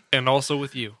Gabagool. And also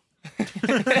with you.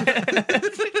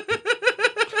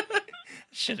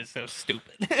 Shit is so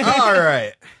stupid. All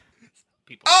right.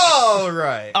 People. All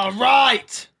right. All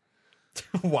right.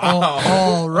 Wow.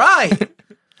 All right.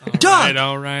 Doug.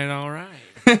 All right.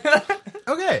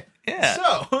 Okay. Yeah.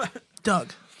 So,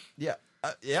 Doug. yeah.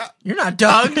 Yeah. You're not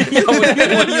Doug. What do you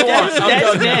want? I'm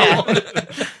Doug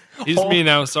now. He's me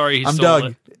now. Sorry, he I'm stole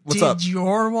Doug. it. What's Did up?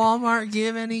 your Walmart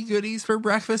give any goodies for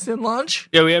breakfast and lunch?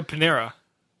 Yeah, we had Panera.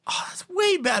 Oh, that's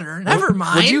way better. Never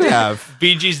mind. What'd you have?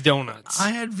 VG's Donuts. I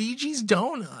had VG's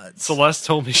Donuts. Celeste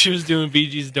told me she was doing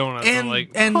VG's Donuts. I'm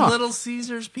like, Little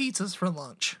Caesars pizzas for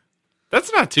lunch.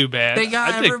 that's not too bad. They got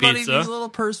I dig everybody pizza. these little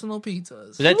personal pizzas.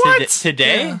 Was that What?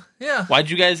 today? Yeah. Yeah. Why'd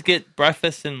you guys get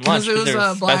breakfast and lunch? Because it was there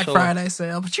a Black special- Friday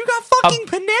sale. But you got fucking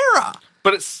Panera.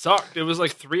 But it sucked. It was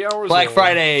like 3 hours Black old.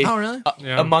 Friday. Oh, really?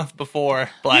 Yeah. A month before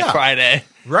Black Yeah. Friday.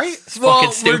 Right? It's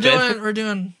fucking stupid. We're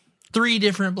doing 3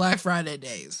 different Black Friday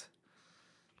days.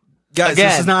 Guys, Again.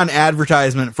 this is not an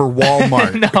advertisement for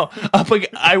Walmart. No,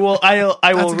 I will That's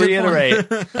a good reiterate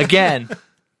again.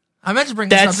 I meant to bring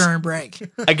this up That's- during break.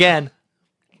 Again,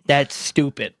 that's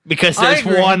stupid because I there's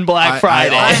agree. one Black I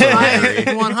Friday. also I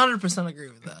agree. 100% agree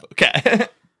with that. Okay.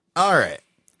 All right.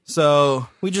 So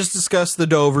we just discussed the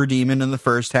Dover Demon in the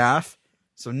first half.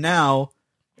 So now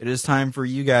it is time for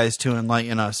you guys to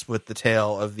enlighten us with the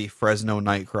tale of the Fresno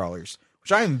Nightcrawlers,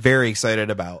 which I am very excited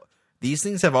about. These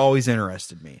things have always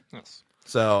interested me.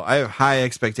 So I have high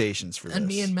expectations for this. And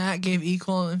me and Matt gave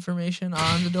equal information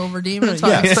on the Dover Demon, so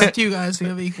I Yes. expect you guys to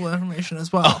give equal information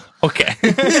as well. Okay.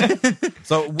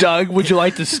 So Doug, would you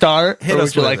like to start, Hit or us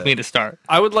would you with like it. me to start?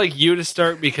 I would like you to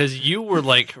start because you were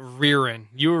like rearing.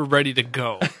 You were ready to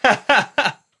go.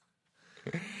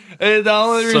 The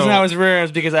only reason So- I was rearing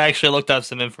is because I actually looked up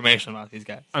some information about these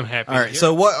guys. I'm happy. all to right. hear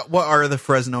So what are the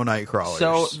Fresno Nightcrawlers?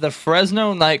 So the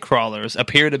Fresno Nightcrawlers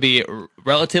appear to be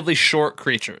relatively short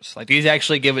creatures. Like these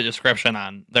actually give a description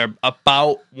on. They're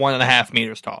about 1.5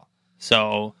 meters tall.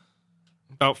 So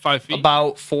about 5 feet.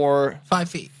 about 5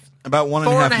 feet. about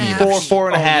 1.5 4.5 meters. four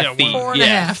and a Oh, half yeah, feet. 4.5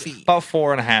 Yeah, feet. about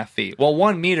 4.5 feet. Well,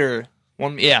 1 meter.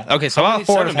 Yeah. Okay. So How about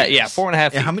many 4.5. centimeters? Yeah,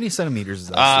 4.5 feet. Yeah, how many centimeters is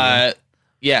that?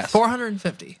 Yes.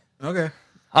 450. Steven? Okay.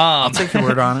 I'll take your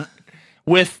word on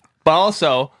it. But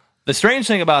also the strange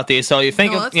thing about these. So you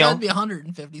think No, of that's, you know. that'd be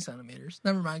 150 centimeters.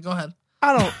 Never mind. Go ahead.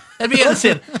 I don't. That'd be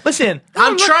Listen.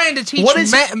 I'm trying to teach What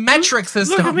is- metric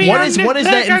system. Look at me. What is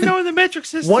that? I know the metric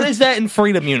system. What is that in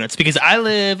freedom units? Because I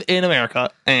live in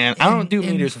America and I don't do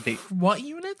meters and feet. What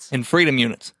units? In freedom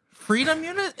units. Freedom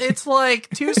unit? It's like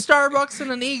 2 Starbucks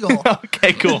and an Eagle.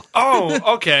 Okay, cool.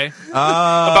 Oh, okay.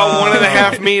 About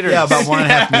 1.5 meters. Yeah, about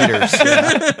 1.5 meters.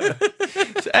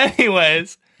 Yeah. So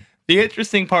anyways, the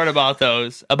interesting part about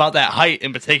that height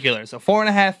in particular, so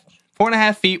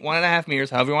 4.5 feet, 1.5 meters,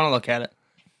 however you want to look at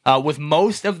it, with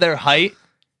most of their height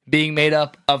being made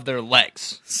up of their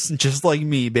legs. Just like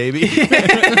me, baby.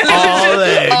 All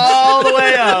legs. All the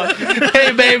way up.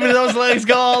 Hey, baby, those legs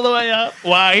go all the way up.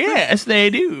 Why, yes, they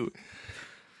do.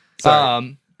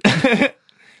 Sorry.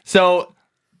 So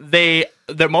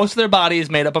most of their body is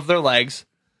made up of their legs,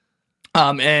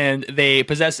 and they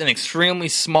possess an extremely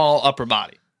small upper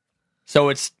body. So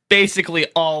it's basically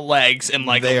all legs and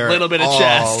like They a are little bit of all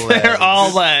chest. legs. They're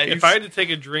all legs. If I had to take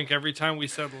a drink every time we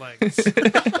said legs,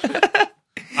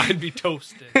 I'd be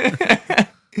toasted.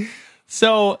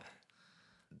 So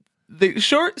the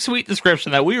short, sweet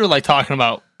description that we were like talking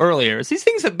about earlier is these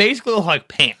things that basically look like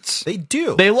pants. They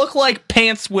do. They look like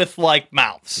pants with like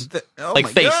mouths, Oh like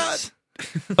my faces.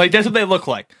 God. Like that's what they look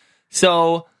like.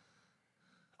 So,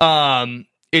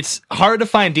 it's hard to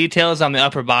find details on the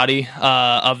upper body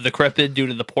of the cryptid due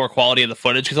to the poor quality of the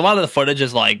footage because a lot of the footage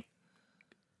is like,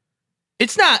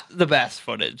 it's not the best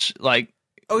footage. Like,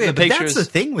 Okay, the but pictures, that's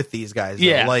the thing with these guys. Though.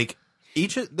 Yeah. Like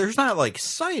there's not like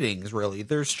sightings really.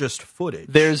 There's just footage.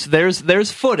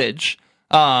 there's footage,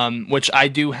 which I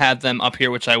do have them up here,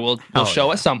 which I will show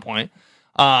yeah. at some point.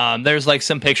 There's like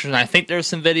some pictures, and I think there's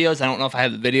some videos. I don't know if I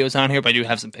have the videos on here, but I do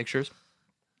have some pictures.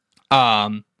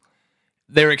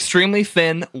 They're extremely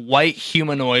thin, white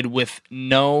humanoid with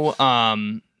no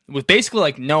with basically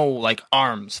like no like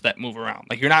arms that move around.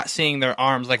 Like you're not seeing their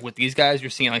arms like with these guys. You're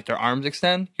seeing like their arms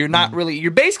extend. You're not really.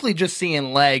 You're basically just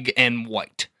seeing leg and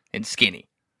white and skinny.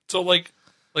 So like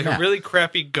Yeah. a really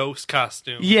crappy ghost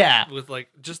costume. Yeah. With like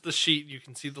just the sheet, you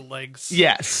can see the legs.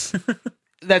 Yes,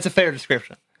 that's a fair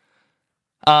description.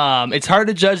 It's hard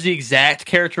to judge the exact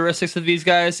characteristics of these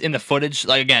guys in the footage,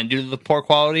 like again, due to the poor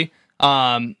quality.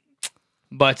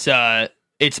 But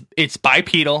it's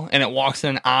bipedal and it walks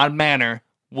in an odd manner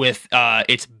with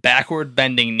its backward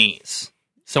bending knees.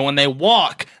 So when they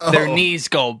walk, their knees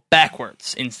go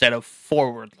backwards instead of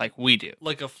forward like we do.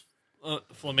 Like a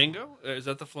flamingo? Is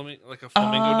that the flamingo? Like a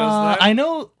flamingo does that? I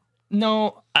know.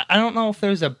 No, I don't know if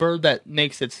there's a bird that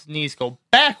makes its knees go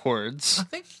backwards.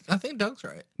 I think Doug's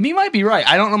right. Me might be right.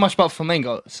 I don't know much about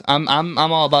flamingos. I'm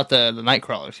all about the night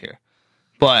crawlers here.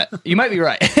 But you might be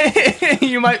right.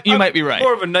 you might be right.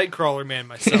 More of a nightcrawler man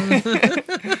myself.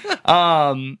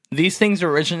 These things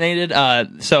originated.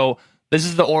 So this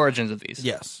is the origins of these.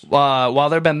 Yes. While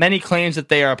there have been many claims that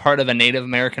they are a part of a Native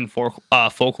American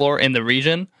folklore in the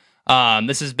region,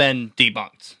 this has been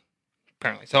debunked.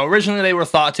 Apparently, so originally they were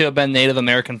thought to have been Native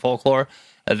American folklore.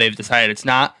 They've decided it's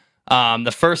not.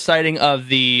 The first sighting of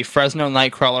the Fresno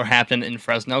Nightcrawler happened in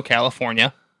Fresno,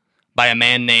 California, by a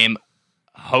man named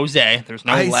Jose. There's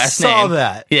no last name. I saw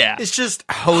that. Yeah. It's just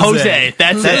Jose. Jose.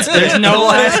 That's it. There's no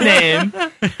last name.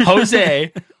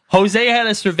 Jose. Jose had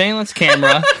a surveillance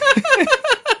camera.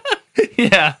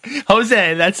 Yeah.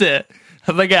 Jose. That's it.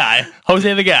 The guy.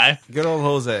 Jose the guy. Good old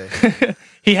Jose.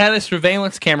 He had a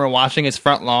surveillance camera watching his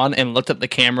front lawn and looked at the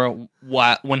camera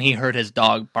when he heard his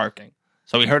dog barking.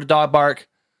 So he heard a dog bark,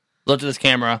 looked at his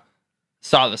camera,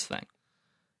 saw this thing.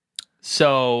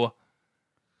 So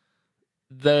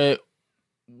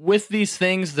with these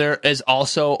things, there has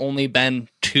also only been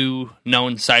 2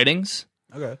 known sightings.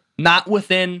 Okay. Not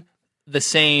within the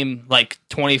same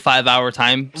 25-hour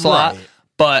time slot, Right.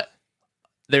 but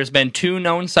there's been 2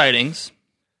 known sightings.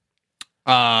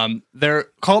 They're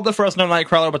called the Fresno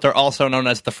Nightcrawler, but they're also known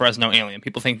as the Fresno Alien.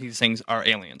 People think these things are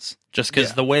aliens just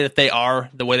because the way that they are,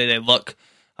 the way that they look.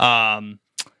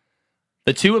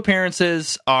 The 2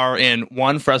 appearances are in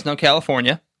one, Fresno,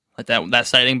 California, like that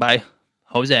sighting by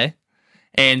Jose,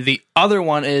 and the other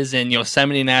one is in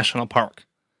Yosemite National Park.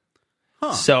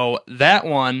 Huh. So that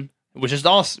one, which is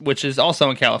also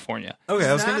in California. Okay,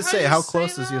 I was Is going to that say, how how you say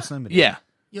close is that? Yosemite? Yeah,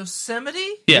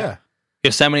 Yosemite? yeah.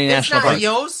 Yosemite It's National not Park.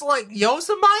 like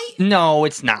Yosemite? No,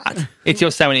 it's not. It's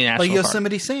Yosemite National Like Park.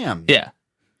 Yosemite Sam. Yeah.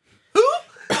 Who?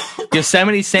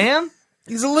 Yosemite Sam?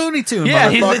 He's a Looney Tune, Yeah,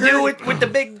 he's the motherfucker. dude with the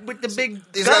big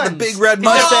He's got the guns. big red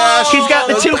mustache. He's got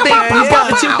the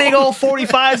two big old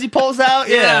 45s he pulls out.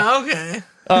 Yeah. Okay.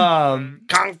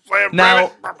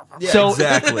 Now, Yeah, so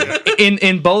exactly.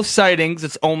 in both sightings,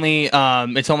 it's only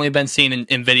been seen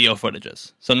in video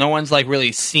footages. So no one's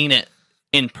really seen it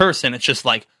in person. It's just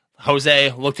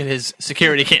Jose looked at his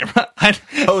security camera.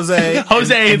 Jose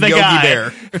and the Yogi guy.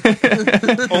 Bear.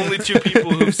 Only 2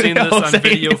 people who've seen this Jose. on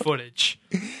video footage.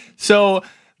 So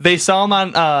they saw him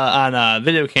on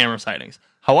video camera sightings.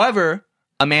 However,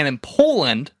 a man in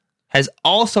Poland has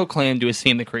also claimed to have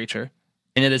seen the creature,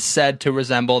 and it is said to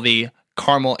resemble the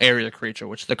Carmel area creature,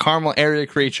 which the Carmel area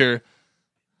creature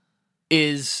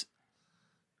is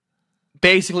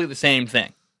basically the same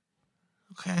thing.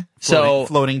 Okay. So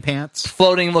Floating pants.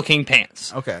 floating looking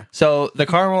pants. Okay. So the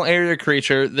Carmel area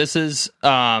creature, this is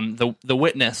the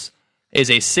witness is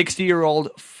a 60-year-old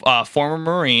former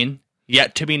Marine,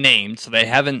 yet to be named. So they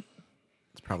haven't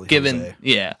It's probably given. Jose.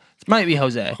 Yeah, it might be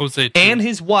Jose. Jose, too. and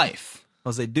his wife.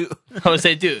 Jose do.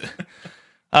 Jose do.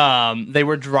 They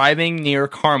were driving near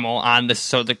Carmel on this.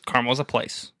 So the Carmel's a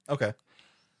place. Okay.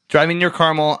 Driving near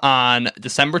Carmel on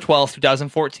December 12th,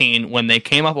 2014, when they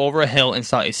came up over a hill and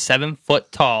saw a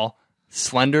 7-foot-tall,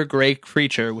 slender gray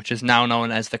creature, which is now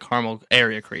known as the Carmel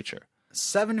area creature.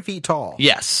 7 feet tall.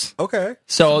 Yes. Okay.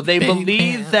 So they big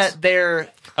believe pants. that they're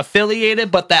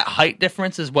affiliated, but that height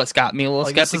difference is what's got me a little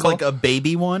Like this is skeptical. like a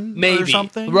baby one Maybe. or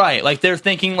something? Right. They're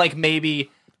thinking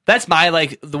maybe that's my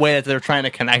the way that they're trying to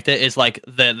connect it is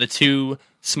the 2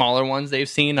 smaller ones they've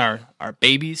seen are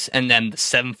babies, and then the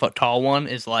 7-foot tall one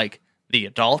is the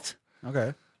adult.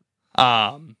 Okay.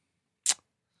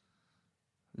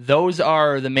 Those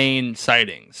are the main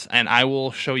sightings, and I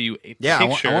will show you a Yeah,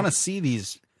 picture. I want to see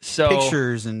these so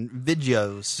pictures and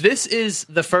videos. this is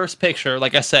the first picture.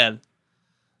 Like I said,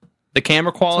 the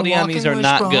camera quality on these are walking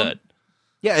not wishbone. good.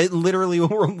 Yeah, it literally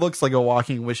looks like a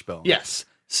walking wishbone. Yes.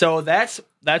 So that's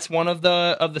one of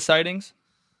the sightings.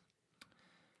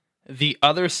 The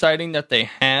other sighting that they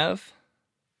have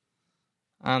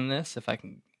on this, if I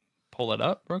can pull it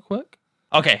up real quick.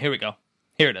 Okay, here we go.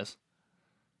 Here it is.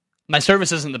 My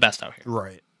service isn't the best out here.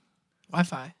 Right.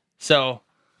 Wi-Fi. So,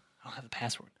 I don't have the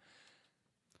password.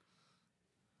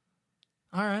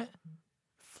 All right.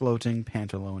 Floating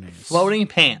pantalones. Floating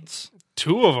pants.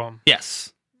 2 of them.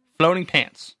 Yes. Floating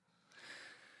pants.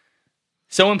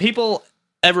 So when people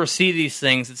ever see these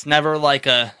things, it's never like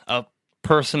a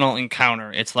personal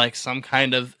encounter. It's like some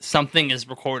kind of something is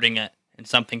recording it and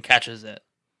something catches it.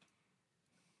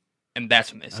 And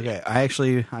that's when they see it.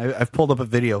 Okay, I've pulled up a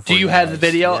video for Do you you have the guys.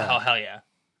 video? Yeah. Oh, hell yeah.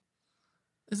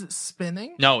 Is it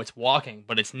spinning? No, it's walking,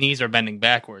 but its knees are bending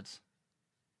backwards.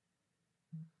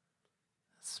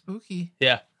 Spooky.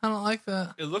 Yeah. I don't like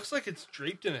that. It looks like it's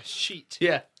draped in a sheet.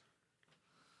 Yeah.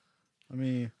 I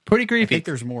mean, Pretty I creepy. think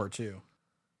there's more too.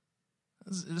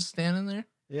 Is it just standing there?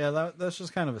 Yeah, that's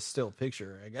just kind of a still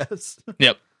picture, I guess.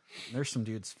 Yep. There's some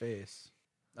dude's face.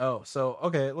 Oh, so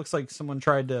okay, it looks like someone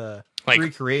tried to Like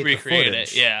recreate the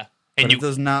footage. it. Yeah. But And it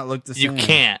does not look the you same.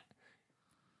 can't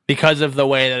because of the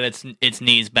way that its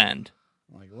knees bend.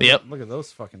 Like, look, Yep. look at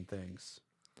those fucking things.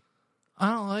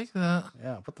 I don't like that.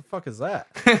 Yeah, what the fuck is that?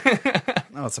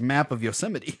 No, it's a map of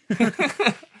Yosemite.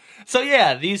 So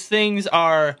yeah, these things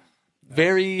are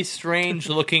very strange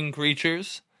looking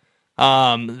creatures.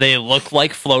 They look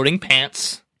like floating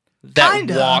pants that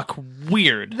Kinda. walk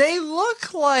weird. They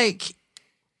look like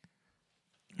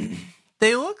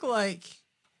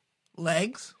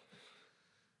legs,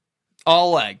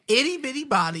 All leg. itty bitty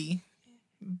body,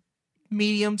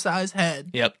 medium sized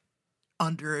head Yep.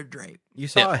 under a drape. You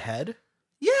saw Yeah. a head?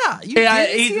 Yeah, you Yeah,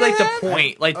 didn't he's see like a the head?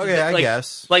 point, like Okay, I like,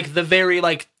 guess. like the very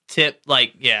like tip,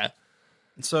 like yeah.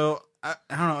 So I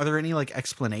don't know. Are there any like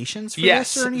explanations for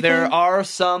Yes, this or anything? there are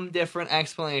some different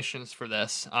explanations for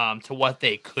this, to what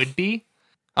they could be.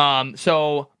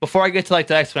 So before I get to like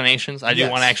the explanations, I do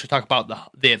Yes. want to actually talk about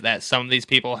that some of these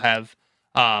people have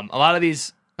not a lot of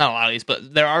these,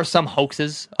 but there are some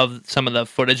hoaxes of some of the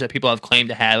footage that people have claimed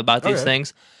to have about these Okay.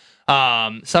 things.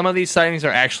 Some of these sightings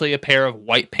are actually a pair of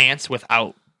white pants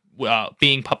without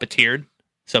being puppeteered,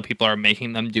 so people are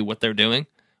making them do what they're doing,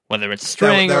 whether it's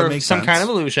string that would or make some sense. kind of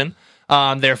illusion.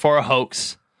 Therefore, a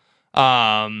hoax.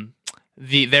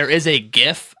 There is a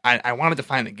GIF. I wanted to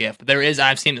find the GIF, but there is.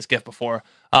 I've seen this GIF before.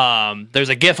 There's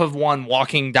a GIF of one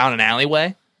walking down an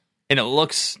alleyway, and it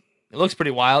looks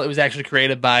pretty wild. It was actually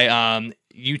created by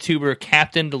YouTuber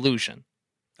Captain Delusion.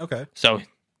 Okay. So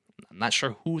I'm not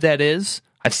sure who that is.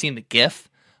 I've seen the GIF,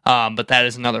 but that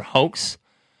is another hoax.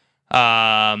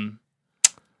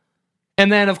 And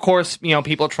then, of course,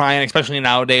 people trying, especially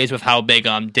nowadays with how big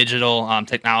digital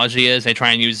technology is, they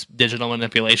try and use digital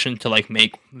manipulation to like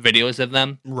make videos of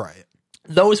them. Right.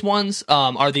 Those ones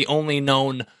are the only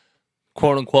known,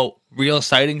 quote unquote, real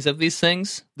sightings of these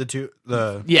things.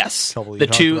 The Yes, couple you the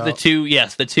talked two, about?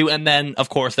 the two, and then of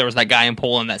course there was that guy in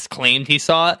Poland that's claimed he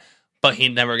saw it, but he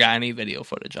never got any video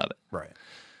footage of it. right.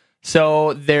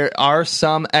 So there are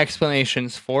some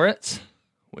explanations for it,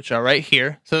 which are right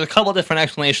here. So there's a couple different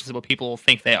explanations of what people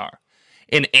think they are.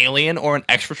 An alien or an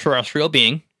extraterrestrial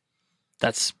being.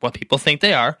 That's what people think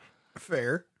they are.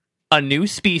 Fair. A new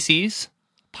species,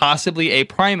 possibly a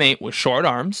primate with short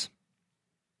arms.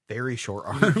 Very short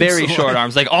arms. Very short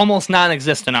arms, like almost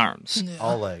non-existent arms. Yeah.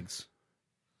 All legs.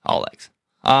 All legs.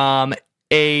 A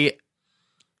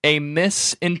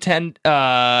misintend.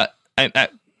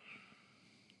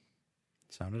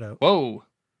 Sound it out. Whoa,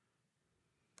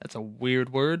 that's a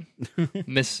weird word.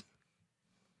 Misidentified.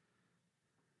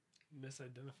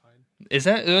 Is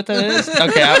that what that is?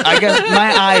 Okay, I guess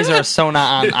my eyes are so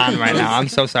not on right now. I'm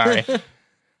so sorry.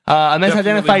 A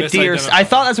misidentified deer. I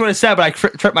thought that's what it said, but I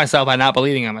tripped myself by not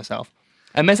believing on myself.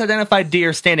 A misidentified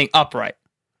deer standing upright.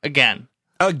 Again,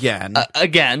 of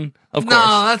course.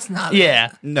 No, that's not.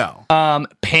 Yeah. No.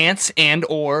 Pants and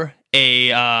or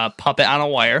a puppet on a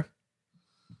wire.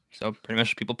 So pretty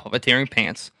much people puppeteering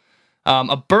pants.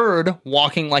 A bird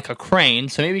walking like a crane.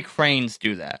 So maybe cranes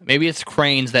do that. Maybe it's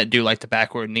cranes that do like the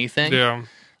backward knee thing. Yeah.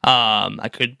 I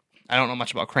don't know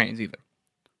much about cranes either.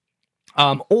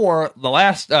 Or the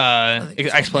last think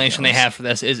it's explanation they something else. have for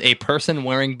this is a person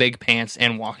wearing big pants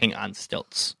and walking on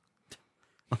stilts.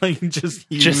 Like just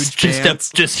huge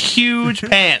pants. Just huge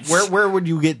pants. Where would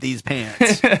you get these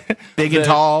pants? Big and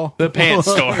tall. The pants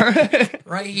store.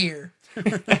 Right here.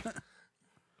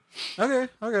 Okay.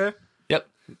 Yep.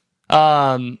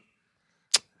 Doug,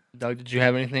 did you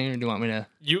have anything, or do you want me to?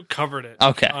 You covered it.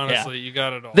 Okay, Honestly, you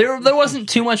got it all. There wasn't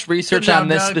too much research Good job, on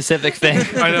this Doug. specific thing.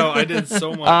 I know. I did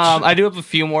so much. I do have a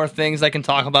few more things I can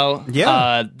talk about.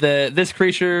 Yeah. This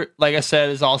creature, like I said,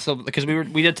 is also because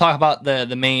we did talk about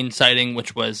the main sighting,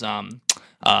 which was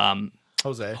Jose.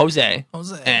 Jose.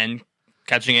 and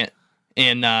catching it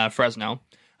in Fresno.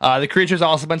 The creature's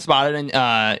also been spotted in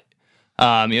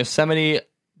Yosemite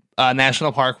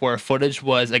National Park, where footage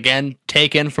was again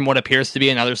taken from what appears to be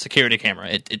another security camera.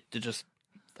 It just,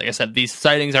 like I said, these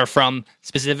sightings are from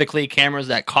specifically cameras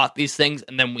that caught these things,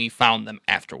 and then we found them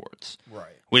afterwards. Right.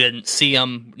 We didn't see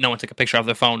them. No one took a picture of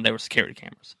their phone. They were security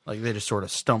cameras. Like they just sort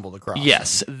of stumbled across.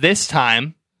 Yes. them. This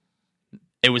time,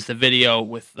 it was the video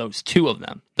with those two of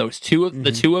them. The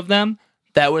two of them.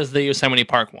 That was the Yosemite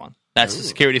Park one. That's the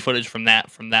security footage from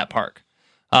that park.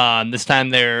 This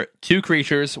time there are two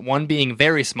creatures, one being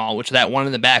very small, which that one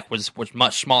in the back was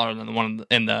much smaller than the one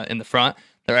in the front.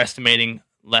 They're estimating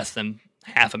less than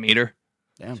half a meter.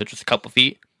 Damn. So just a couple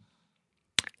feet.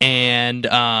 And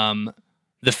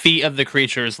the feet of the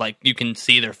creatures, like you can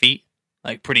see their feet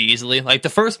like pretty easily. Like the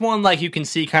first one, like you can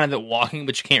see kind of it walking,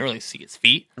 but you can't really see its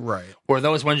feet. Right. Where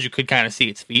those ones you could kind of see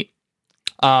its feet.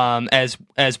 As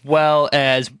well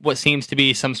as what seems to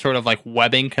be some sort of like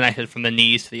webbing connected from the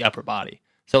knees to the upper body.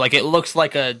 So like it looks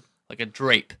like a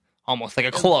drape, almost like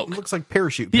a cloak. It looks like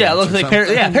parachute pants. Yeah, it looks or like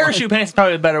something. parachute pants is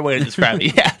probably a better way to describe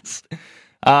it. Yes.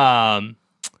 I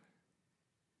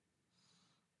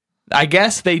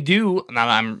guess they do. Now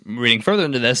I'm reading further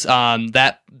into this.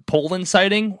 That Poland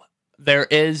sighting, there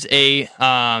is a.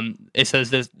 It says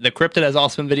this, the cryptid has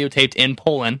also been videotaped in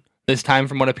Poland. This time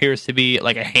from what appears to be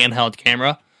like a handheld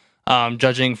camera,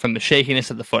 judging from the shakiness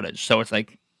of the footage. So it's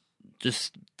like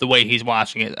just the way he's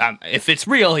watching it. If it's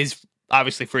real, he's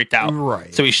obviously freaked out.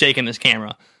 Right. So he's shaking this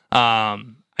camera. I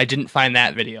didn't find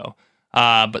that video.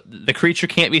 But the creature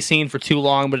can't be seen for too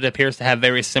long, but it appears to have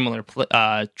very similar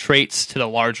traits to the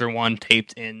larger one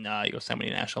taped in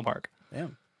Yosemite National Park.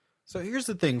 Damn. So here's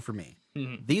the thing for me.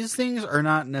 Mhm. These things are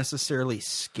not necessarily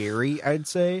scary, I'd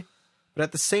say. But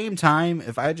at the same time,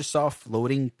 if I just saw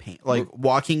floating,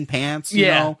 walking pants, you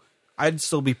know, I'd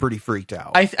still be pretty freaked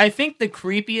out. I think the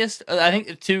creepiest, I think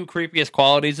the two creepiest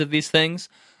qualities of these things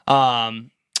are,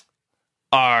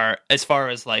 as far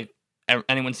as like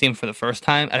anyone seen them for the first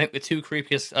time, I think the two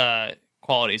creepiest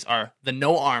qualities are the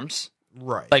no arms.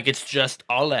 Right. Like it's just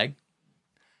all leg.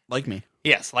 Like me.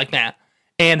 Yes, like that.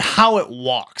 And how it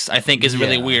walks, I think, is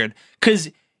really Yeah. weird. Because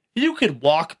you could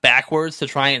walk backwards to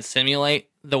try and simulate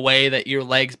the way that your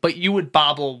legs, but you would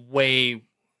bobble way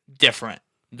different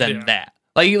than that.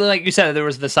 Like you said, there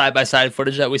was the side-by-side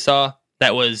footage that we saw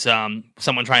that was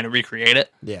someone trying to recreate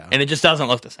it. Yeah. And it just doesn't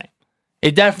look the same.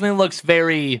 It definitely looks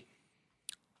very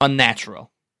unnatural.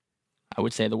 I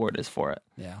would say the word is for it.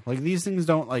 Yeah. Like these things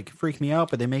don't like freak me out,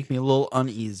 but they make me a little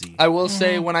uneasy. I will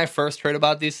say when I first heard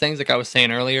about these things, like I was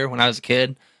saying earlier, when I was a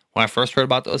kid, when I first heard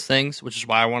about those things, which is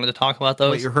why I wanted to talk about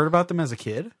those. Wait, you heard about them as a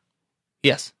kid?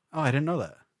 Yes. Oh, I didn't know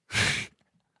that.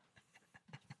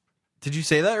 Did you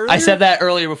say that earlier? I said that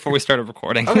earlier before we started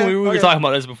recording. Okay, we were okay. talking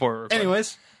about this before we were recording.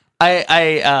 Anyways.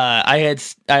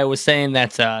 I was saying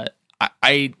that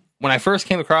I when I first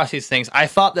came across these things, I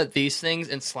thought that these things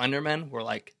and Slenderman were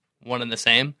like one and the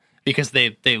same because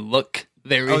they look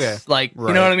very like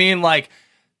you know what I mean, like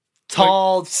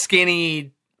tall,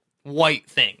 skinny, white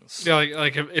things. Yeah,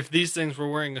 like if these things were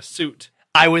wearing a suit,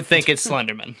 I would think it's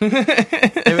Slenderman.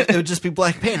 it would just be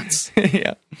black pants.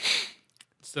 Yeah,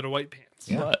 instead of white pants.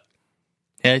 Yeah. But,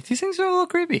 yeah, these things are a little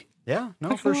creepy. Yeah,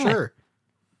 no, for sure.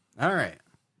 All right.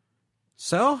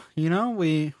 So,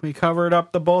 we covered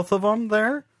up the both of them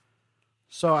there.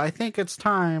 So I think it's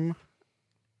time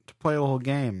to play a little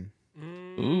game.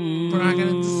 Ooh, We're not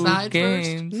going to decide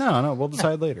games. No, we'll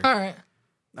decide later. All right.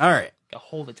 All right.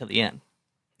 Hold it till the end.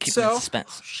 Keep So- it in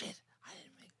suspense. Oh, shit. I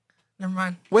didn't make... Never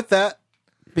mind. With that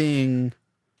being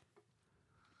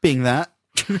that,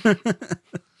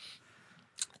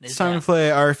 it's time to play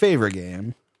our favorite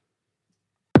game.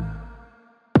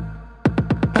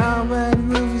 How many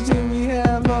movies do we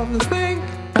have of this thing?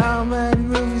 How many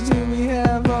movies do we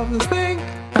have of this thing?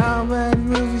 How many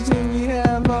movies do we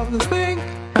have of this thing?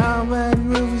 How many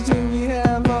movies do we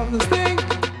have of this thing?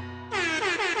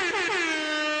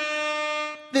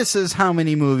 This is how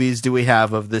many movies do we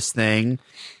have of this thing?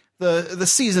 The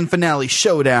season finale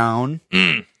showdown.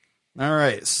 All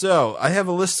right, so I have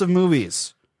a list of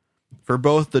movies for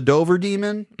both the Dover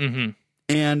Demon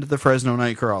and the Fresno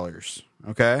Nightcrawlers.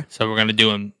 Okay, So we're gonna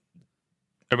do them.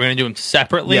 Are we gonna do them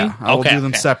separately? yeah, I'll okay, do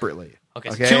them okay. separately.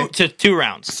 Okay, so two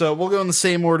rounds. So we'll go in the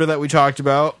same order that we talked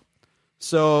about.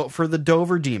 So for the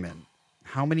Dover Demon,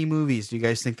 how many movies do you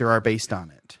guys think there are based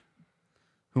on it?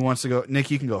 Who wants to go?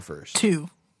 Nick, you can go first. 2.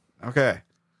 Okay,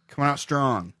 coming out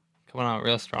strong. Coming out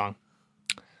real strong.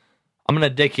 I'm gonna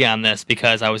dick you on this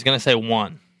because I was gonna say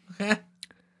 1. Okay. I'm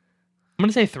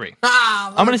gonna say 3.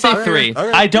 Ah, I'm gonna say motherfucker. 3.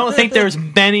 Okay. I don't think there's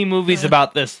many movies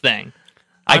about this thing.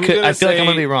 I feel like I'm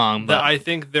gonna be wrong, that but I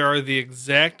think there are the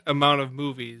exact amount of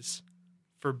movies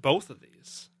for both of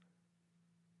these.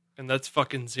 and that's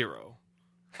fucking zero.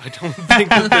 I don't think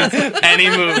that there's Any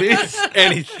movies?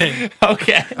 anything.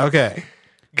 Okay. Okay.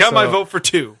 Got my So- vote for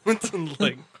 2.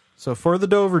 Like, So for the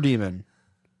Dover Demon,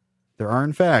 there are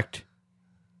in fact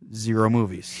 0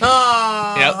 movies.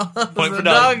 Oh, Yep. Point so for Doug.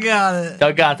 Doug got it.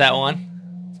 Doug got that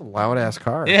one. It's a loud ass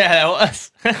car. Yeah, that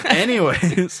was.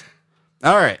 Anyways.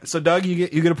 All right. So Doug, you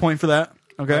get a point for that.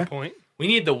 Okay. point. We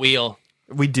need the wheel.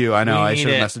 We do. I know. We I need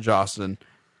should have it. messaged Austin.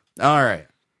 All right.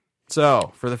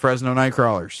 So for the Fresno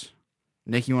Nightcrawlers,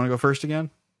 Nick, you want to go first again?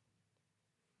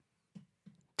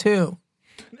 2.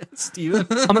 Steven?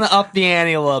 I'm gonna up the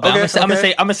ante a little bit. Okay, I'm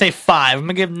gonna say 5. I'm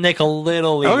gonna give Nick a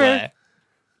little leeway. Okay.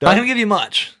 I'm not gonna give you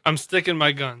much. I'm sticking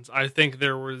my guns. I think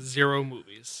there were 0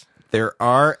 movies. There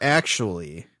are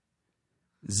actually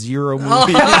 0 Oh.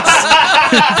 movies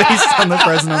based on the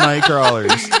Fresno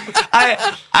Nightcrawlers.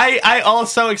 I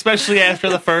also, especially after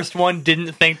the first one,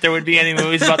 didn't think there would be any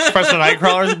movies about the Fresno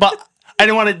Nightcrawlers, but I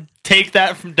didn't want to take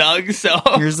that from Doug, so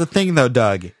Here's the thing, though,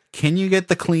 Doug. Can you get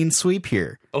the clean sweep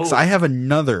here? So Oh. I have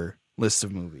another list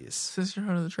of movies.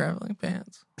 Sisterhood of the Traveling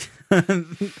Pants.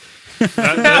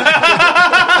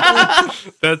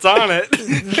 That's on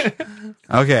it.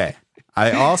 Okay.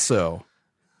 I also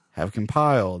have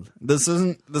compiled. This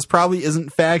probably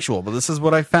isn't factual, but this is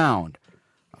what I found.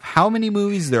 How many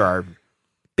movies there are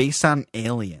based on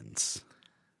aliens?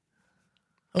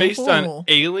 Based Oh. on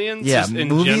aliens? Yeah, just in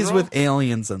movies general? with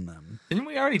aliens in them. didn't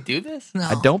we already do this? No.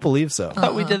 I don't believe so. I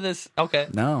thought we did this. Okay.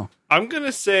 No. I'm going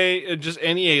to say just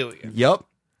any alien. Yep.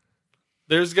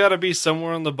 There's got to be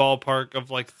somewhere in the ballpark of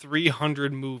like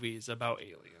 300 movies about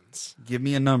aliens. Give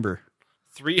me a number.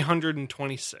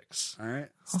 326. All right,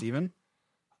 Steven?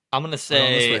 I'm gonna We're on this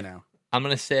way say now.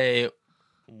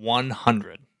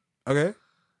 100. Okay.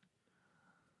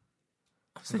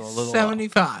 Go a little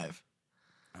 75.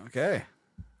 Okay.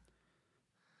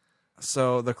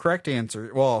 So the correct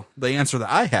answer, well, the answer that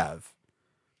I have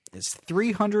is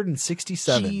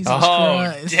 367. Jesus Oh,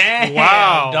 Christ. damn!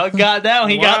 Wow. Doug got that one.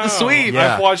 He got the Wow. sweep.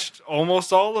 Yeah. I've watched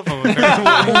almost all of them.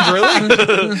 Apparently.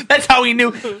 Really? That's how he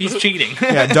knew he's cheating.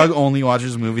 Yeah, Doug only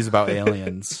watches movies about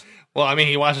aliens. Well, I mean,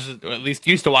 he watches, or at least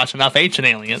used to watch enough Ancient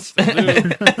Aliens.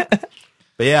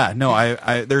 But yeah, no,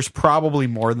 I there's probably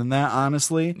more than that,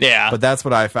 honestly. Yeah. But that's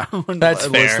what I found. That's a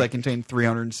list fair. that contained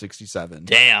 367.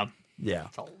 Damn. Yeah.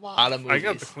 That's a lot of movies. I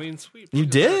got the clean sweep. You Look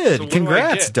at that. did. So what do I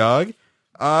Congrats, get? Doug.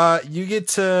 You get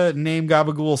to name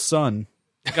Gabagool's son.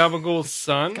 Gabagool's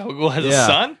son. Gabagool has Yeah. a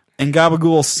son? And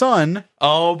Gabagool's son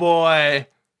Oh, boy.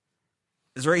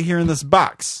 is right here in this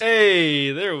box.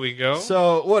 Hey, there we go.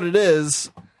 So what it is,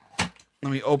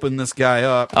 let me open this guy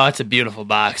up. Oh, it's a beautiful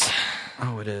box.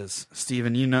 Oh, it is.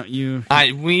 Steven, you know you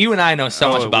You and I know so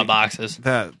Oh, much about we- boxes.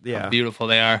 that How yeah. beautiful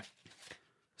they are.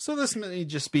 So this may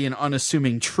just be an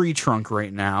unassuming tree trunk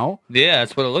right now. Yeah,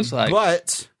 that's what it looks like.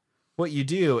 But what you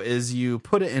do is you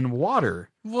put it in water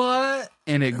What?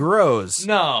 and it grows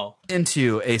No.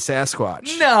 into a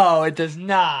Sasquatch. No, it does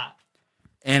not.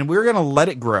 And we're going to let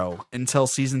it grow until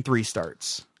season 3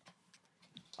 starts.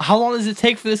 How long does it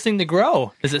take for this thing to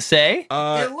grow? Does it say?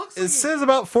 It looks It like says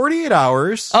about 48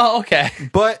 hours, Oh, okay.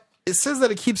 but it says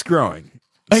that it keeps growing.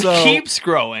 It So- keeps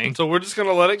growing. So we're just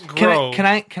gonna let it grow. Can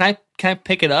I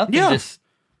pick it up? Yeah. And just,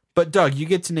 But Doug, you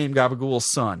get to name Gabagool's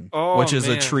son, Oh, which is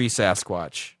a man. tree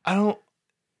Sasquatch. I don't.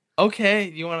 Okay,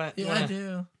 you wanna? Yeah, I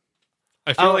do.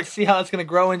 I I feel like like see how it's gonna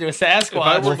grow into a if I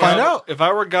Sasquatch. were We'll find Gab- out. If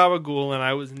I were Gabagool and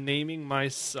I was naming my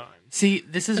son, See,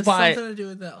 this is It's why. something to do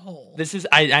with that hole. This is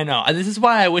I know. This is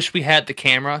why I wish we had the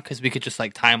camera because we could just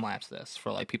like time lapse this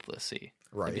for like people to see.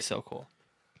 That'd be Right. so cool.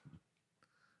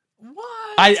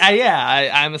 What?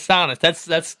 I'm astonished.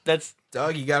 That's.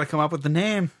 Doug, you got to come up with the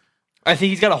name. I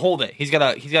think he's got to hold it. He's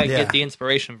got to Yeah. get the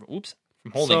inspiration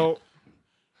from holding so it.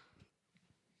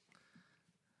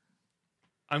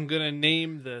 I'm gonna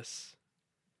name this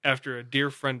after a dear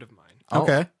friend of mine. Oh.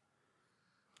 Okay.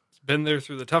 He's been there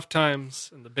through the tough times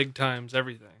and the big times,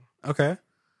 everything. Okay.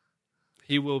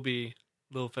 He will be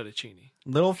Lil Fettuccine.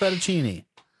 Little Fettuccine.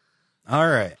 All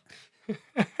right.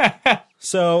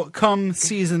 So come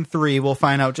season 3, we'll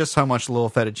find out just how much Little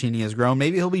Fettuccine has grown.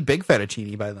 Maybe he'll be Big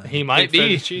Fettuccine by then. He might Big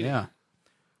be. Fettuccine. Yeah.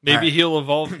 Maybe Alright. he'll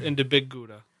evolve into Big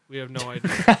Gouda. We have no idea.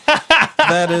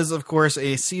 That is, of course,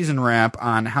 a season wrap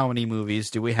on how many movies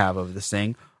do we have of this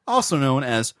thing, also known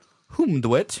as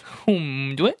Whomdwit.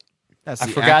 Whom do it? That's I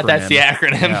the forgot that's the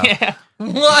acronym. Yeah. Yeah,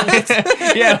 What?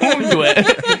 yeah. Whom do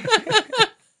it?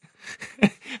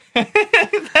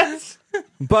 That's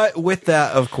But with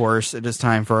that, of course, it is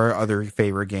time for our other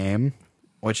favorite game,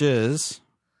 which is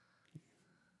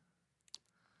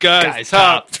Guys,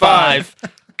 top five.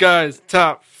 Guys,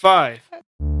 top 5.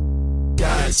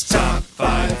 Guys, top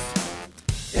 5.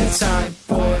 It's time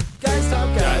for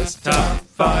Guys Top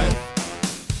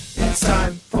 5. It's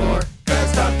time for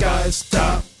Guys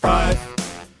Top 5.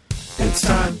 It's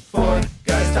time for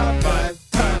Guys Top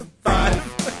 5. Top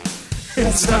 5.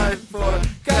 It's time for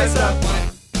Guys Top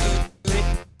 5.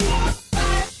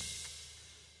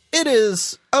 It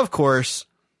is, of course,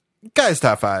 Guys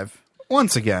Top 5.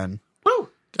 Once again.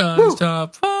 Guys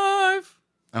Top 5.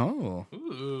 Oh.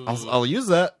 I'll use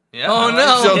that. Yeah. Oh Don't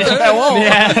no. think I won't.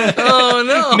 Yeah. Oh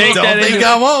no. Make Don't that think into,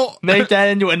 I won't. make that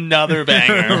into another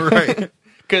banger. Right.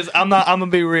 Because I'm gonna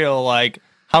be real. Like,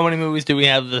 how many movies do we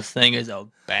have? This thing is a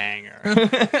banger.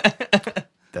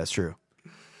 That's true.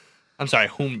 I'm sorry.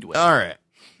 Whom do we? All right.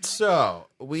 So,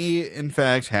 we, in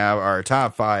fact, have our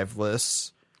top 5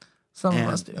 lists. Some And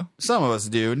of us do. Some of us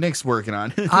do. Nick's working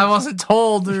on it. I wasn't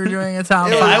told we were doing a top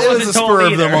It was, I five. it was wasn't a told spur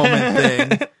of the either.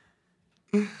 moment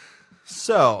thing.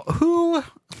 So, who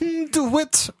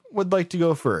DeWitt would like to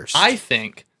go first? I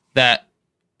think that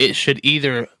it should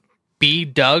either be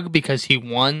Doug because he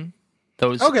won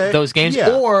those games, yeah.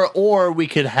 or we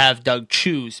could have Doug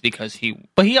choose because he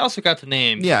also got the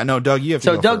name. Yeah, no, Doug, you have to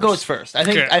So go Doug first. goes first. I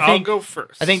think. Okay, I I'll think. go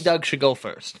first. I think Doug should go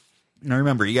first. Now,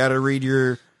 remember, you got to read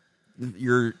your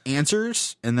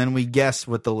answers, and then we guess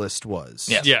what the list was.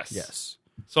 Yes. Yes. Yes.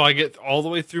 So I get all the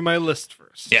way through my list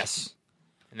first. Yes,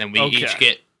 and then we Okay. each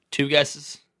get 2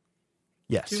 guesses.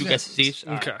 Yes. Two guesses each.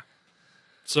 All right. Okay.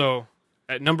 So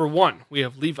at number 1, we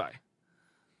have Levi.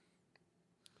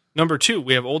 Number 2,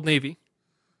 we have Old Navy.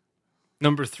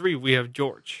 Number 3, we have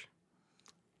George.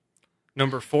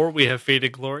 Number 4, we have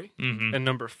Faded Glory. Mhm. And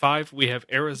number 5, we have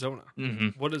Arizona.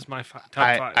 Mhm. What is my top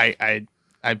 5?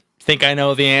 I think I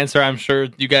know the answer. I'm sure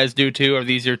you guys do too. Are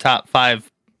these your top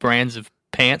 5 brands of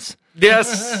pants? Yes.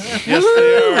 Yes,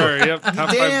 they are. Yep. Top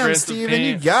 5 Damn, brands of Steven,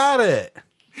 you pants. got it.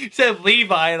 He said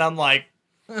Levi, and I'm like,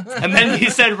 and then he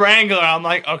said Wrangler. I'm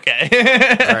like, okay.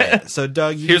 All right. So,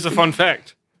 Doug, Here's a fun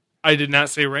fact. I did not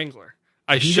say Wrangler.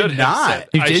 I should did have not. said.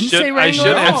 You I didn't should, say I Wrangler.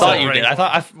 should I have thought said you did. I Wrangler.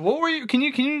 thought. What were you? Can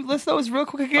you list those real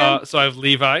quick again? So I have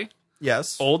Levi,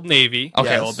 yes. Old Navy, okay,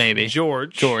 yes. Old Navy.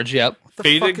 George, George. Yep. the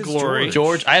Faded fuck is Glory,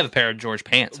 George. I have a pair of George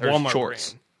pants or Walmart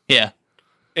shorts. brand, Yeah.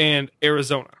 and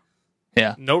Arizona.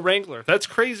 Yeah. No Wrangler. That's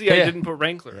crazy. Yeah. I didn't put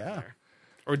Wrangler Yeah. in there.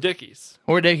 Or Dickies.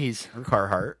 Or Dickies. Or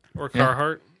Carhartt. Or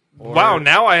Carhartt. Wow,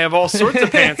 now I have all sorts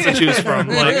of pants to choose from.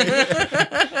 Like,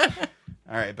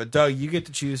 All right, but Doug, you get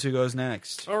to choose who goes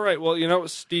next. all right, well, you know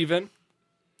what, Steven?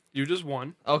 You just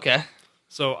won. Okay.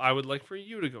 So I would like for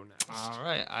you to go next. All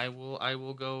right. I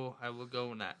will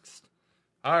go next.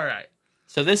 All right.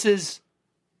 So this is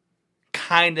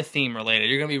kind of theme related.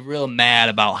 You're gonna be real mad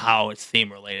about how it's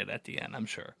theme related at the end, I'm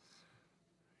sure,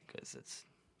 because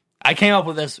I came up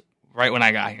with this right when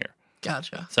I got here.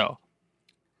 Gotcha. So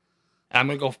I'm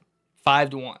gonna go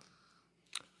 5-1.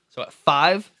 So at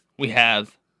 5 we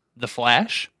have The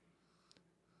Flash.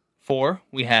 4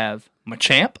 we have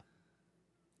Machamp.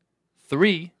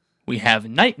 3 we have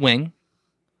Nightwing.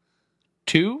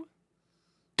 2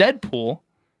 Deadpool,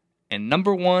 and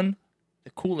number 1 the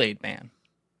Kool-Aid Man.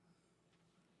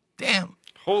 Damn.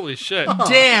 Holy shit.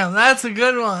 Damn, that's a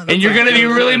good one. And you're gonna be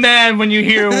good really list. mad when you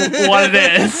hear what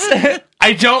it is.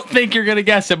 I don't think you're gonna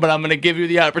guess it, but I'm gonna give you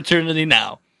the opportunity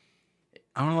now.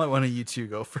 I want to let one of you two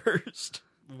go first.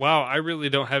 Wow, I really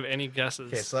don't have any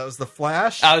guesses. Okay, so that was The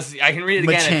Flash, I can read it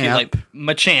again if you Machamp. like.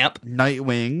 Machamp.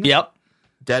 Nightwing, Yep.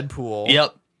 Deadpool,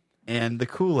 Yep. and the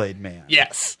Kool-Aid Man.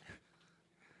 Yes.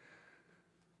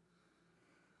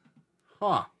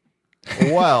 Huh.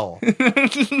 Well,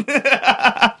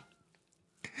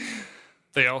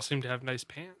 They all seem to have nice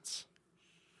pants.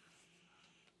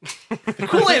 The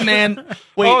Kool-Aid Man.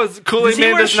 Wait. Oh, it's Kool-Aid does he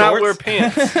Man wear does not wear shorts?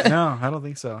 pants. no, I don't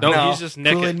think so. No, No. he's just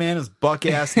naked. Kool-Aid Man is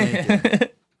buck-ass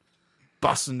naked.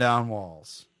 Busting down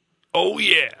walls. Oh,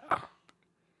 yeah.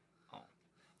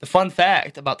 The fun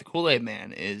fact about the Kool-Aid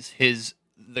Man is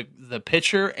the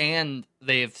pitcher, and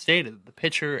they have stated the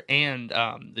pitcher and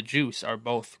the juice are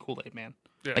both Kool-Aid Man.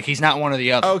 Yeah. Like he's not one or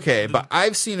the other. Okay, but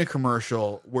I've seen a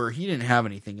commercial where he didn't have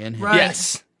anything in him. Right.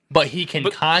 Yes, but he can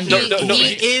But- conjure. He, No,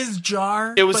 he he- is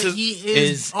Jar. It was but his- he is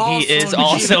is also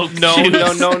also juice.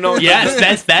 No.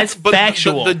 Yes, that's But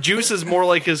factual. The juice is more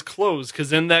like his clothes,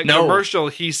 because in that No. commercial,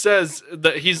 he says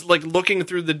that he's like looking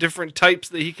through the different types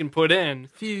that he can put in,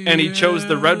 and he chose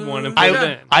the red one and put it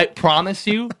in. I promise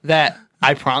you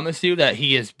that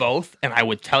he is both, and I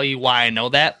would tell you why I know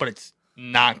that, but it's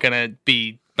not gonna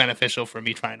be beneficial for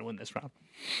me trying to win this round.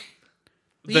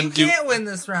 Then You do- can't win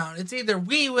this round. It's either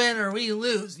we win or we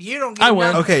lose. You don't get I win.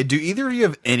 nothing. Okay, do either of you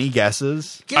have any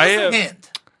guesses? Give I us have- a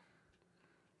hint.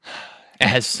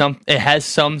 It has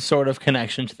some sort of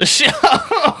connection to the show.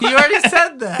 You already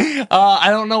said that. I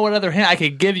don't know what other hint I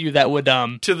could give you that would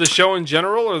To the show in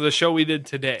general or the show we did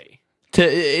today?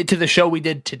 to the show we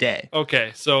did today.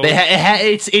 Okay, so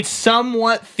It's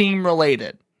somewhat theme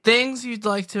related. Things you'd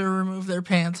like to remove their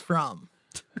pants from.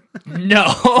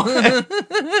 No.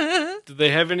 do they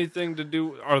have anything to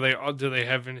do? Do they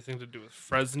have anything to do with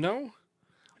Fresno?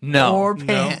 No. Or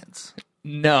pants.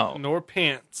 No. Nor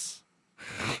pants.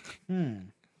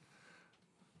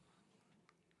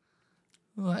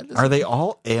 Well, that doesn't- Are they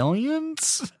all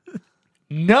aliens?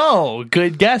 No.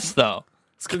 Good guess though.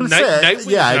 Nightwing's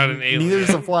not an alien. Neither's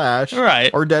the Flash, Right.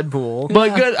 Or Deadpool.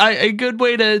 But a good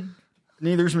way to.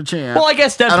 Neither's Machamp. Well, I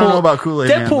guess Deadpool. I don't know about Kool-Aid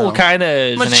Man, Deadpool though. kind of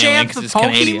is an alien Machamp 'cause the he's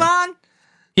Canadian. Pokemon?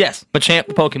 Yes, Machamp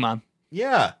the Pokemon.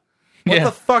 Yeah. What Yeah.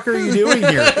 the fuck are you doing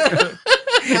here?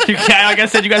 Like I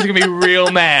said, you guys are gonna be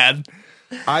real mad.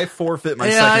 I forfeit my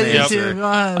Yeah, I second do answer. too.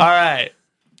 Go ahead. All right.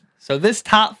 So this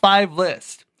top 5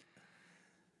 list,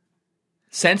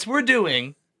 since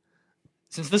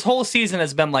this whole season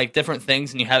has been like different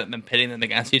things and you haven't been pitting them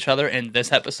against each other, in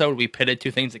this episode we pitted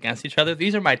 2 things against each other.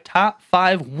 These are my top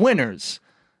 5 winners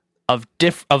of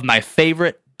my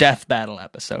favorite death battle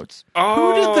episodes.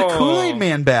 Who did the Oh. Kool-Aid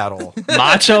Man battle?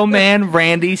 Macho Man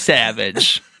Randy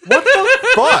Savage. What the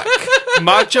fuck?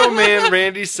 Macho Man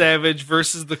Randy Savage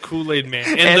versus the Kool-Aid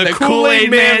Man. And the Kool-Aid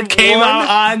Man came won? out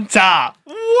on top.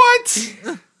 What?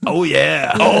 Oh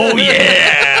yeah. Oh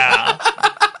yeah.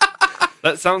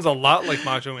 That sounds a lot like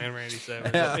Macho Man Randy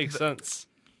Savage. Yeah. That makes sense.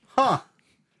 Huh.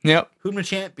 Yep. Who'd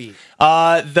Machamp beat?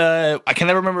 I can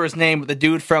never remember his name, but the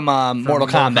dude from Mortal Mortal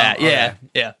Kombat. Kombat, Yeah. okay.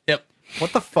 Yeah. Yep.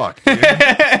 What the fuck, dude?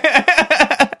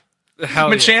 Hell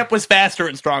yeah. Machamp was faster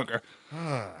and stronger.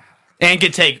 And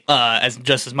could take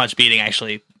just as much beating,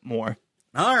 actually more.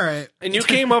 All right. And you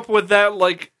came up with that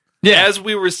Yeah. as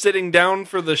we were sitting down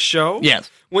for the show? Yes.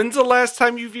 When's the last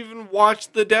time you've even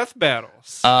watched the death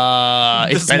battles?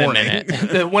 It's This been morning. a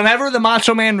minute. Whenever the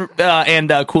Macho Man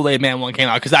and Kool-Aid Man one came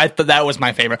out, because I thought that was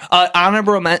my favorite.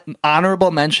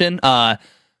 Honorable mention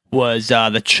was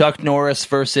the Chuck Norris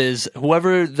versus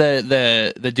whoever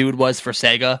the dude was for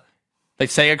Sega. Like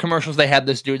Sega commercials, they had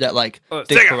this dude that did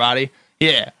Sega. karate.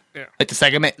 Yeah. Yeah. Like the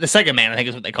Sega Man, I think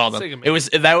is what they called him. Sega Man. It was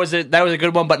that was a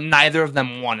good one, but neither of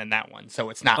them won in that one, so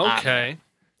it's not honorable. Okay.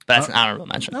 But that's an honorable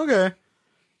mention. Okay.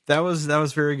 That was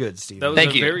very good, Steve. That was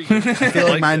Thank a you. very good. I feel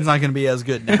like mine's not going to be as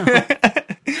good now.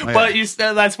 But you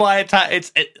still, that's why it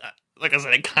like I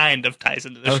said, it kind of ties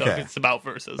into the show. Okay. 'Cause it's about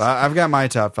versus. I've got my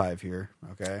top 5 here.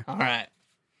 Okay. All right.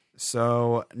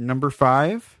 So number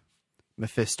 5,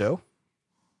 Mephisto.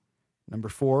 Number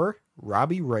 4,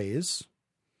 Robbie Reyes.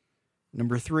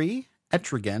 Number 3,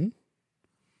 Etrigan.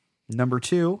 Number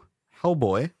 2,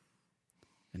 Hellboy.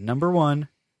 And number 1,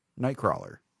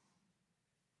 Nightcrawler.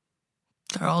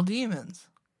 They're all demons.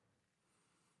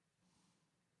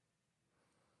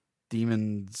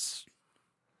 Demons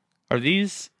Are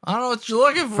these? I don't know what you're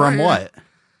looking for. from here. what?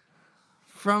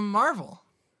 From Marvel.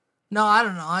 No, I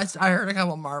don't know. I heard a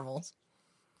couple Marvels.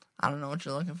 I don't know what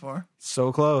you're looking for.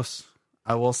 So close.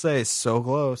 I will say, so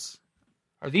close.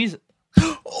 Are these?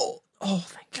 Oh,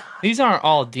 thank God. These aren't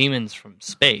all demons from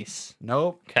space.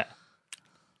 Nope. Okay.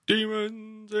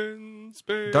 Demons in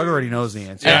space. Doug already knows the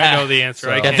answer. Yeah, I know the answer.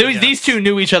 So- I Yeah, Yeah, can't these guess. two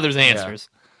knew each other's answers.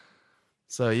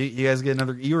 So you guys get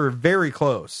another. You were very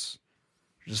close.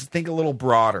 Just think a little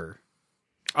broader.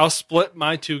 I'll split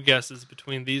my 2 guesses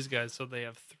between these guys so they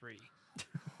have 3.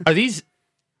 Are these?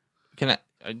 Can I?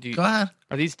 Go ahead.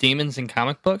 Are these demons in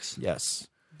comic books? Yes.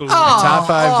 Boom. Top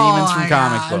 5 oh demons from my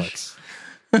comic gosh. books.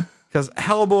 Because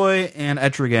Hellboy and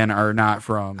Etrigan are not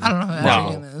from. I don't know who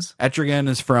Marvel. Etrigan is. Etrigan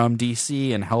is from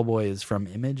DC and Hellboy is from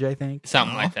Image, I think.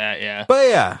 Something like that. Yeah.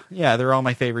 But yeah, they're all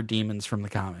my favorite demons from the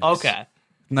comics. Okay.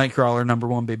 Nightcrawler, number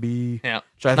 1, baby. Yeah.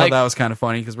 Which I thought that was kind of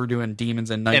funny because we're doing demons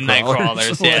and Nightcrawlers. And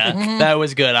Nightcrawlers. Yeah, that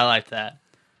was good. I like that.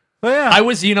 But yeah. I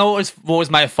was, what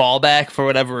was my fallback for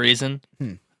whatever reason?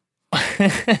 Until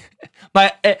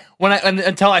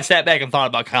I sat back and thought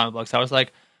about comic books, I was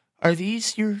like, are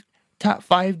these your top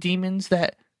 5 demons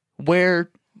that wear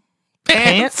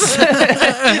pants?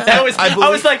 I was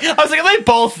like, are they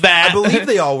both that? I believe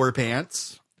they all wear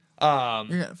pants. You're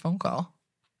getting a phone call.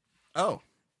 Oh.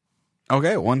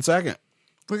 Okay, 1 second.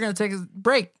 We're going to take a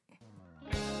break.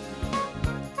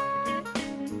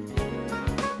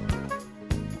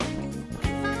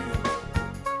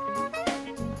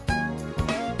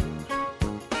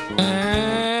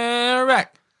 And we're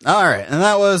back. All right. And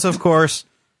that was, of course,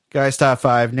 Guys Top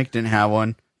 5. Nick didn't have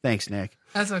one. Thanks, Nick.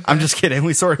 That's okay. I'm just kidding.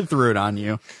 We sort of threw it on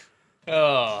you.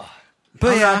 Oh.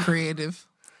 But I'm yeah. not creative.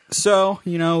 So,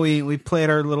 we played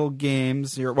our little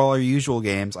games, our usual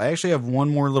games. I actually have one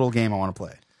more little game I want to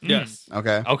play. Yes.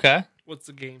 Okay? Okay. What's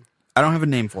the game? I don't have a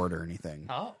name for it or anything.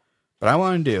 Oh. What I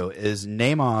want to do is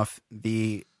name off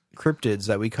the cryptids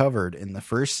that we covered in the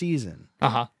first season.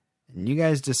 Uh-huh. And you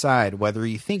guys decide whether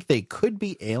you think they could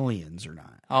be aliens or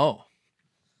not. Oh.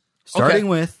 Starting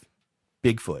with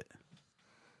Bigfoot.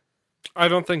 I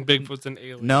don't think Bigfoot's an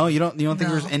alien. No, you don't think No.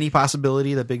 there's any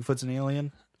possibility that Bigfoot's an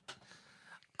alien?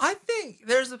 I think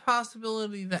there's a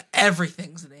possibility that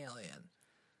everything's an alien.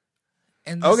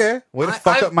 And this- Okay. Way to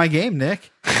fuck I- up my game,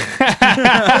 Nick.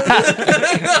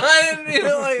 I didn't mean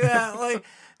it like that. Like,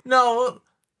 no,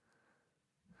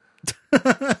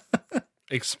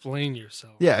 Explain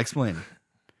yourself. Yeah, explain.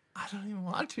 I don't even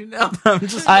want to now. I'm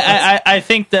just I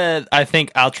think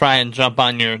I'll try and jump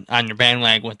on your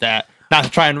bandwagon with that. Not to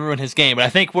try and ruin his game, but I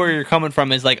think where you're coming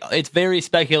from is like it's very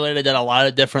speculated that a lot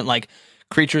of different like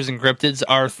creatures and cryptids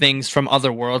are things from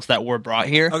other worlds that were brought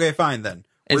here. Okay, fine then.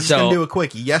 We're And just so- going to do a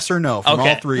quickie. Yes or no from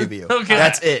Okay. all three of you. Okay.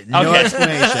 That's it. No Okay.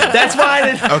 explanation. That's why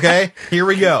I didn't. Okay, here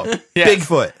we go. Yes.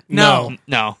 Bigfoot. No.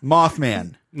 No,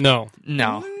 Mothman. No.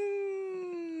 no.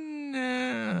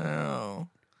 No.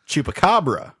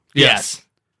 Chupacabra. Yes.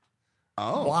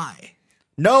 Oh. Why?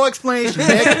 No explanation,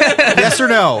 Nick. Yes or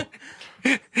no?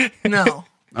 No.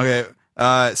 Okay.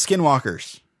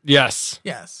 Skinwalkers. Yes.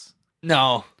 Yes.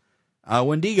 No.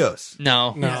 Wendigos.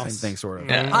 No. No. Yes. Same thing, sort of.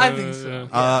 Yeah. I think so.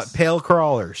 Yes. Pale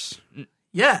crawlers.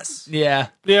 Yes. Yeah.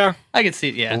 Yeah. I could see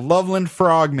it. Yeah. Loveland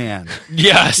Frogman.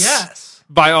 Yes. Yes.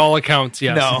 By all accounts,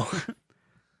 yes. No.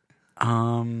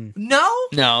 No.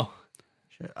 No.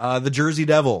 The Jersey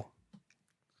Devil.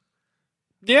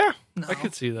 Yeah. No. I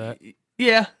could see that.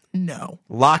 Yeah. No.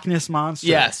 Loch Ness Monster.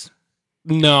 Yes.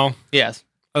 No. Yes.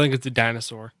 I think it's a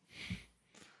dinosaur.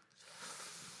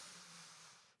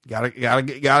 Gotta do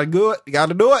it. Gotta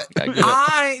do it.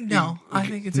 I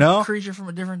think it's No? a creature from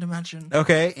a different dimension.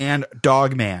 Okay, and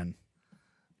Dogman.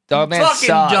 Dogman Fucking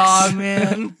sucks. dog,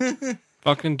 man.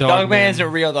 Fucking dog. Dogman man.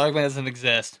 isn't real. Dogman doesn't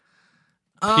exist.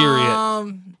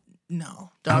 No.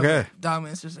 Dog, Okay.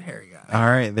 Dogman's just a hairy guy. All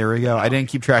right, there we go. I didn't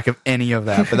keep track of any of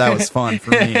that, but that was fun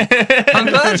for me. I'm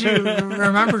glad you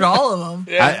remembered all of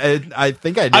them. I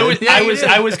think I did.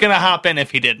 I was gonna hop in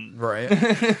if he didn't. Right.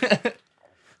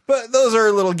 But those are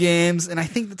our little games, and I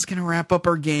think that's going to wrap up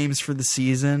our games for the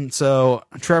season. So,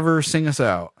 Trevor, sing us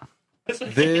out.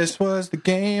 This was the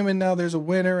game, and now there's a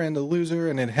winner and a loser,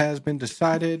 and it has been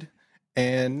decided.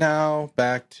 And now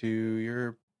back to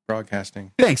your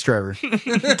broadcasting. Thanks, Trevor.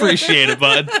 Appreciate it,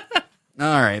 bud.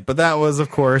 All right, but that was, of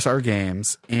course, our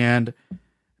games. And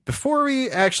before we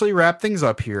actually wrap things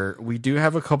up here, we do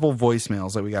have a couple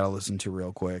voicemails that we got to listen to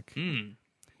real quick.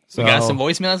 So We got some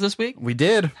voicemails this week. We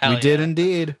did. Hell we did yeah.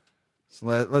 indeed. So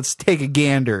let's take a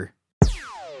gander.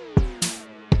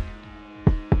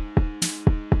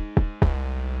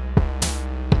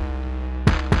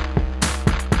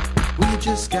 We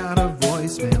just got a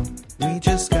voicemail. We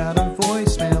just got a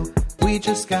voicemail. We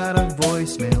just got a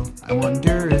voicemail. I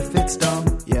wonder if it's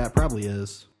dumb. Yeah, it probably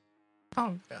is.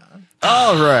 Oh, God.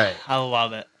 All right. I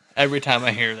love it every time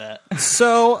I hear that.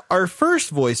 So our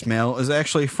first voicemail is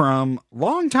actually from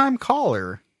longtime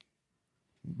caller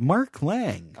Mark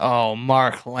Lang. Oh,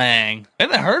 Mark Lang. I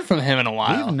haven't heard from him in a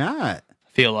while. We've not. I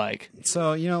feel like.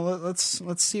 So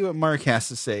let's see what Mark has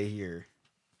to say here.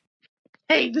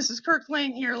 Hey, this is Kirk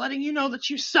Lane here, letting you know that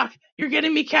you suck. You're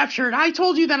getting me captured. I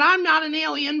told you that I'm not an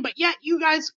alien, but yet you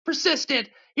guys persisted.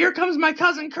 Here comes my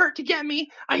cousin Kurt to get me.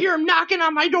 I hear him knocking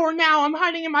on my door now. I'm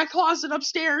hiding in my closet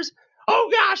upstairs. Oh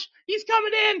gosh, he's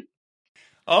coming in.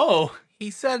 Oh. He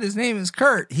said his name is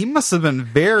Kurt. He must have been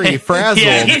very frazzled.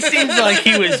 Yeah, he seems like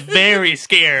he was very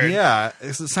scared. Yeah,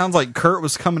 it sounds like Kurt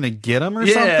was coming to get him or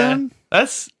something.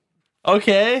 That's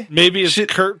okay. Maybe it's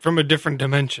Kurt from a different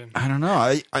dimension. I don't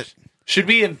know. I Should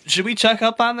we check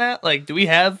up on that? Like, do we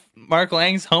have Mark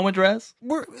Lang's home address?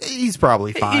 he's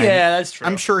probably fine. Yeah, that's true.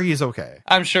 I'm sure he's okay.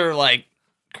 I'm sure, like,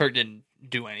 Kurt didn't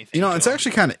do anything. You know, to it's him.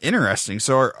 actually kind of interesting.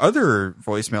 So our other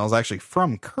voicemail is actually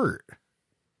from Kurt.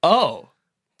 Oh.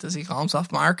 Does he call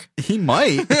himself Mark? He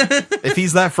might if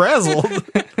he's that frazzled.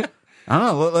 I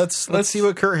don't know. Let's see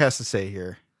what Kurt has to say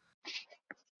here.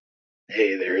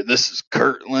 Hey there, this is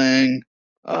Kurt Lang,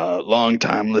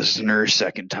 long-time listener,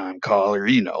 second-time caller.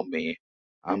 You know me.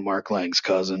 I'm Mark Lang's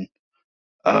cousin.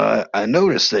 I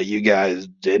noticed that you guys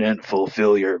didn't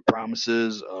fulfill your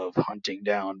promises of hunting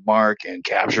down Mark and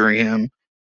capturing him,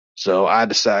 so I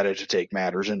decided to take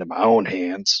matters into my own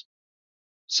hands.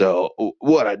 So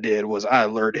what I did was I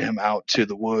lured him out to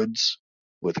the woods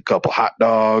with a couple hot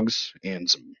dogs and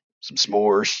some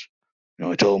s'mores. You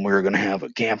know, I told him we were going to have a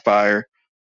campfire.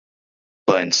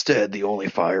 But instead, the only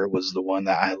fire was the one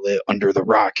that I lit under the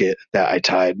rocket that I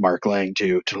tied Mark Lang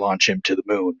to launch him to the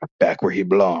moon, back where he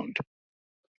belonged.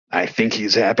 I think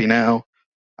he's happy now.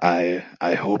 I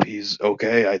hope he's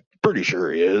okay. I'm pretty sure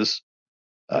he is.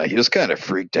 He was kind of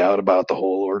freaked out about the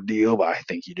whole ordeal, but I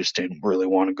think he just didn't really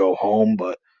want to go home.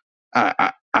 But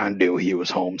I knew he was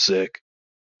homesick,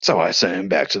 so I sent him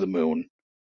back to the moon.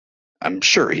 I'm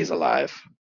sure he's alive.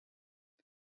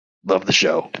 Love the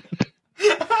show.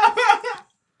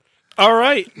 All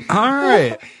right. All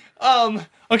right.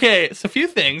 Okay, so a few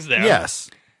things there. Yes.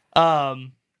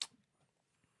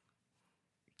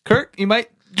 Kurt, you might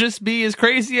just be as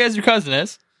crazy as your cousin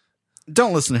is.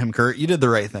 Don't listen to him, Kurt. You did the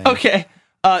right thing. Okay.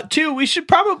 2, we should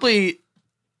probably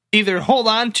either hold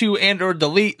on to and or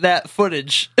delete that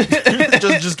footage.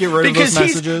 just get rid of those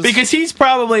messages. Because he's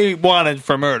probably wanted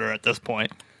for murder at this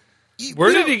point.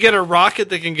 Where did he get a rocket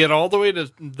that can get all the way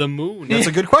to the moon? That's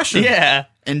a good question. Yeah.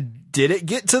 And did it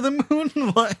get to the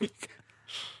moon? Like,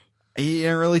 he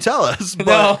didn't really tell us. But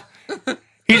No.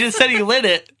 He just said he lit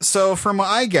it. So from what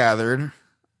I gathered,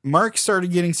 Mark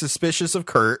started getting suspicious of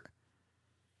Kurt,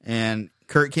 and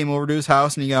Kurt came over to his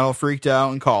house and he got all freaked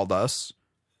out and called us.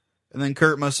 And then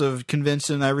Kurt must have convinced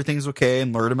him that everything's okay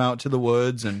and lured him out to the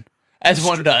woods and As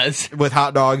one does. with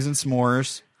hot dogs and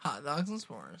s'mores, Hot dogs and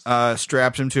s'mores.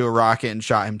 strapped him to a rocket and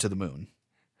shot him to the moon.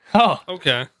 Oh.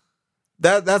 Okay.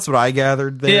 That's what I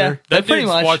gathered there. Yeah. That pretty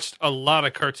dude's much. watched a lot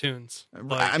of cartoons.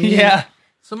 Like, I mean, Yeah.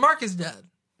 So Mark is dead.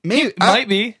 maybe Might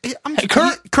be.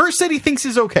 Kurt said he thinks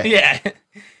he's okay. Yeah.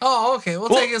 Oh, okay. We'll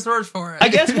take his word for it. I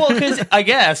guess, well, because I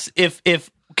guess if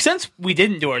since we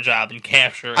didn't do our job and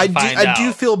capture and find out. I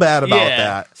do feel bad about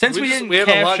that. Since we didn't we had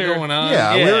capture, a lot going on.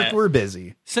 Yeah, Yeah. we're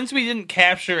busy. Since we didn't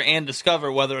capture and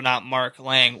discover whether or not Mark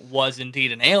Lang was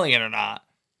indeed an alien or not,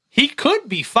 he could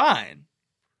be fine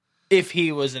if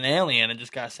he was an alien and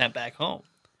just got sent back home.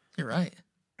 You're right.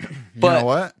 You But- know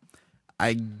what?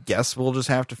 I guess we'll just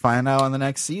have to find out in the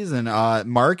next season.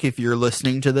 Mark, if you're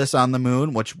listening to this on the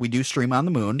moon, which we do stream on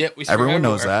the moon, Yep, we stream everyone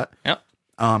knows everywhere. that.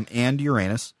 Yep. And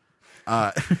Uranus.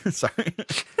 Sorry.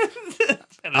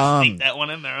 Gotta sneak that one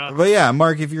in there, huh? But yeah,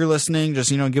 Mark, if you're listening, just,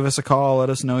 give us a call. Let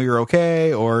us know you're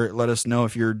okay, or let us know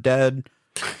if you're dead.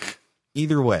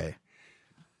 Either way.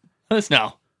 Let us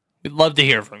know. We'd love to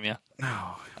hear from you.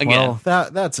 Again. Well,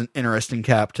 that's an interesting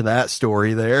cap to that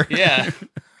story there. Yeah.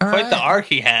 Quite the arc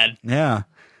he had. Yeah.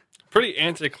 Pretty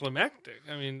anticlimactic.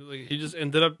 I mean, like, he just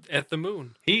ended up at the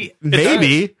moon.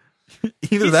 Maybe.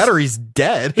 Either that or he's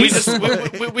dead. We just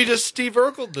Steve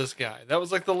Urkel'd this guy. That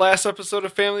was like the last episode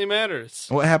of Family Matters.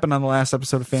 What happened on the last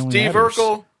episode of Family Steve Matters?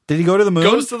 Urkel Did he go to the moon?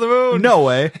 goes to the moon. No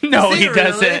way. No, Is he he really?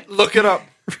 doesn't. Look it up.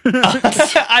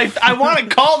 I want to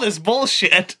call this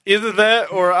bullshit. Either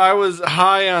that or I was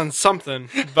high on something.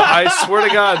 But I swear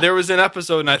to God, there was an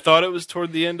episode, and I thought it was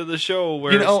toward the end of the show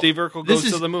where Steve Urkel goes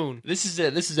to the moon. This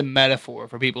is a metaphor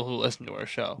for people who listen to our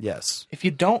show. Yes. If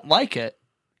you don't like it,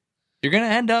 you're going to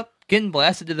end up getting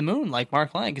blasted to the moon like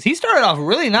Mark Lang. Because he started off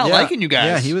really not liking you guys.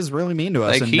 Yeah, he was really mean to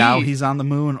us, Like, and he- now he's on the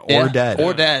moon or Yeah, dead.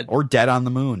 or dead. Or dead on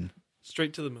the moon.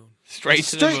 Straight to the moon. Straight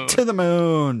to the moon. Straight to the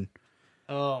moon.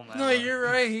 Oh, man. No, you're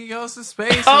right. He goes to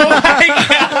space. Oh, my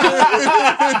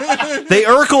God. They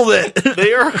Urkeled it. They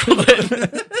Urkeled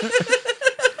it.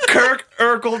 Kirk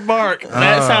Urkeled Mark.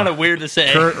 That sounded weird to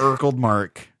say. Kurt Urkeled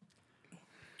Mark.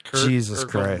 Jesus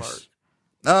Christ.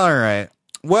 All right.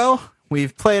 Well,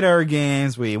 we've played our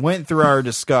games. We went through our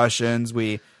discussions.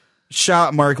 We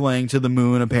shot Mark Lang to the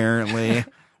moon, apparently.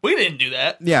 We didn't do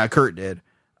that. Yeah, Kurt did.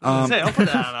 Don't put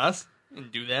that on us.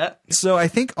 Didn't do that. So I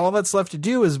think all that's left to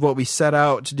do is what we set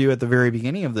out to do at the very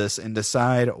beginning of this and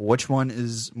decide which one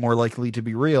is more likely to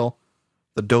be real,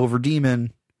 the Dover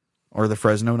Demon or the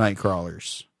Fresno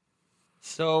Nightcrawlers.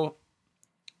 So,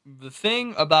 the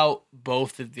thing about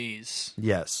both of these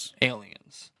Yes.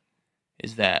 aliens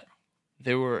is that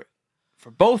there were, for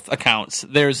both accounts,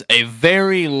 there's a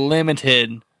very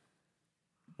limited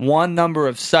one number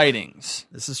of sightings.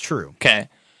 This is true. Okay.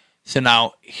 So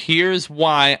now, here's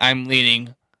why I'm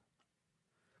leaning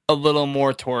a little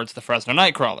more towards the Fresno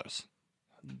Nightcrawlers.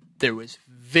 There was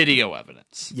video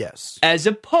evidence. Yes. As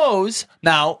opposed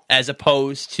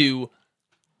to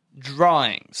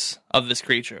drawings of this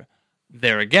creature.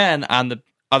 There again, on the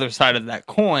other side of that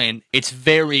coin, it's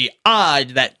very odd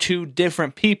that two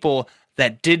different people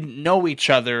that didn't know each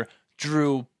other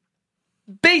drew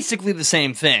basically the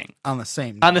same thing On the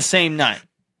same. on the same night,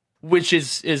 which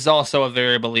is also a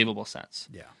very believable sense.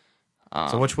 Yeah.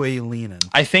 So which way are you leaning?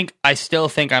 I still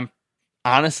think I'm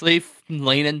honestly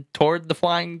leaning toward the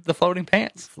floating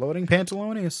pants. Floating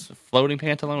pantalones. Floating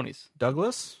pantalones.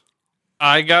 Douglas?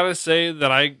 I gotta say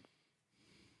that I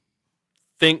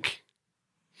think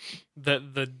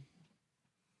that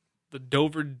the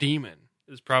Dover Demon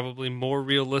is probably more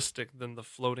realistic than the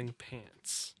Floating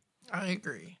Pants. I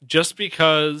agree. Just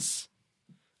because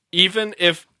even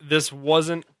if this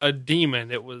wasn't a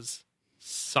demon, it was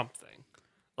something.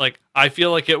 Like, I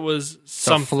feel like it was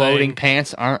So something. floating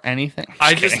pants aren't anything.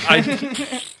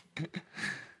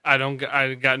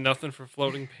 I got nothing for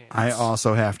floating pants. I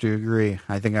also have to agree.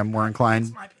 I think I'm more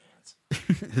inclined My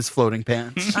pants. his floating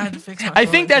pants. I had to fix my I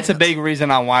think that's a pants. big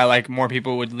reason on why like more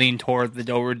people would lean toward the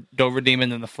Dover Demon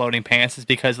than the floating pants is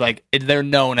because like they're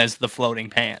known as the floating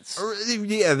pants.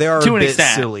 Yeah, they are To a an bit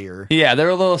extent. sillier. Yeah, they're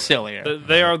a little sillier.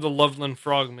 They are the Loveland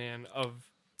Frogman of.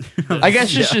 I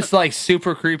guess it's just like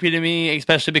super creepy to me,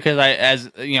 especially because I, as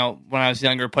you know, when I was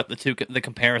younger, put the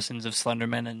comparisons of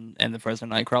Slenderman and the Fresno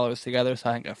Nightcrawlers together,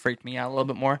 so I think it freaked me out a little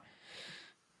bit more.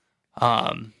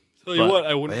 Tell you But- what,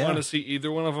 I wouldn't yeah. want to see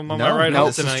either one of them on No, my ride no, home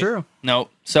this tonight. is true. Nope.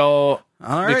 So All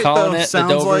We're right, calling though. it the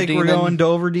Sounds Dover like Demon. we're going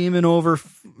Dover Demon over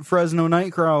Fresno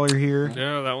Nightcrawler here.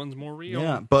 Yeah, that one's more real.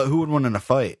 Yeah, but who would win in a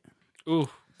fight? Ooh,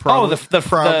 Probably- the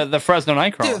Fresno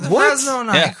Nightcrawler. Dude, the What? Fresno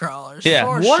Nightcrawlers. Yeah.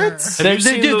 For What? Sure. Have you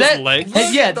seen dude, those that, legs? Yeah,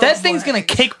 Look at that those thing's gonna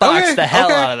legs. kickbox the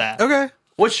hell out of that. Okay.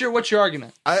 What's your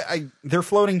argument? They're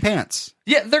floating pants.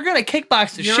 Yeah, they're gonna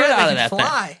kickbox the You're shit right, out they of that can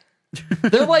thing. fly.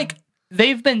 They're like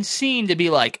they've been seen to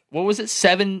be like what was it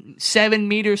 7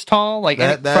 meters tall, like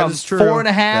That from is true. 4.5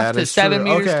 That to is 7 true.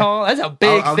 meters Okay. tall. That's a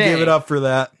big I'll thing. give it up for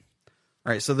that.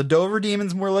 All right, so the Dover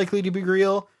Demon's more likely to be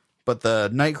real, but the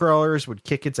Nightcrawlers would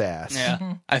kick its ass.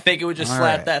 Yeah, I think it would just All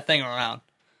slap right. that thing around.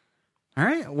 All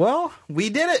right, well, we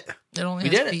did it. It only We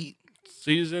has did it. feet.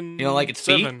 season. You don't like its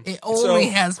feet? 7. It only So,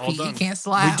 has all feet. You done. can't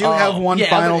slap. We do have one Yeah,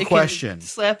 final but it can question.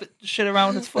 Slap it, shit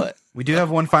around its foot. We do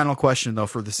have one final question, though,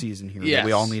 for the season here that Yes.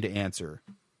 we all need to answer.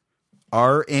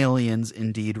 Are aliens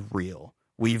indeed real?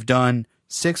 We've done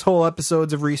 6 whole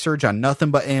episodes of research on nothing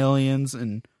but aliens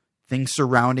and things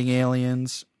surrounding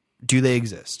aliens. Do they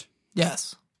exist?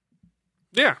 Yes.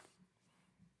 Yeah.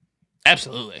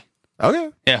 Absolutely. Okay.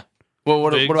 Yeah. Well,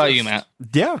 what They about you, exist. Matt?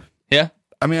 Yeah. Yeah.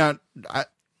 I mean,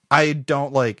 I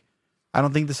don't like. I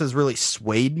don't think this has really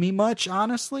swayed me much,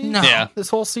 honestly. No. Yeah. This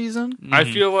whole season. I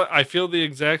Mhm. feel the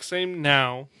exact same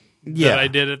now Yeah. that I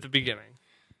did at the beginning.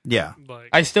 Yeah. Like,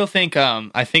 I still think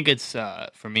I think it's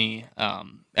for me.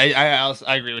 I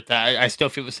agree with that. I still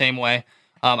feel the same way.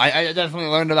 I definitely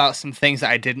learned about some things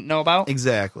that I didn't know about.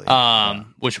 Exactly.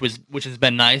 Which has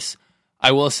been nice.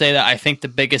 I will say that I think the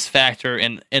biggest factor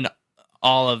in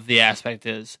all of the aspect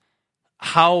is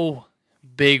how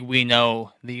big we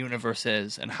know the universe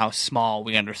is and how small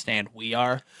we understand we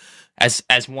are as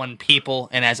one people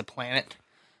and as a planet.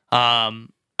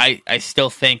 I still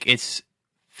think it's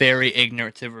very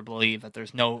ignorant to believe that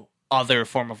there's no other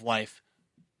form of life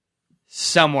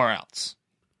somewhere else.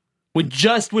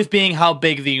 With being how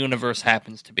big the universe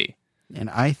happens to be. And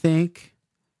I think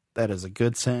that is a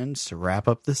good sentence to wrap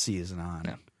up the season on.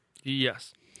 Yeah.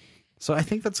 yes. So I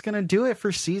think that's going to do it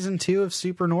for season 2 of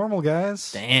Super Normal,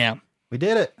 guys. Damn. We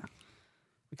did it.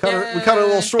 We cut it a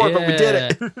little short, but we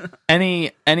did it.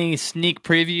 Any sneak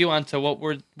preview onto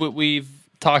what we've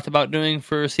talked about doing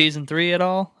for season 3 at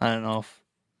all? I don't know if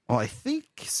Well, I think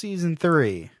season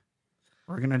 3,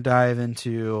 we're going to dive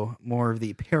into more of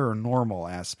the paranormal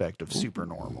aspect of Super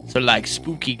Normal. so like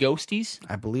spooky ghosties,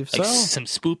 I believe like so. some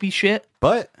spoopy shit.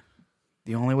 But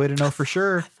the only way to know for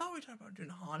sure, I thought we were talking about doing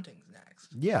hauntings next.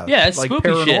 yeah, Yeah, it's like spoopy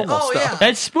paranormal shit. Oh, stuff. yeah.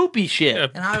 That's spoopy shit. Yeah,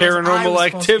 And I paranormal was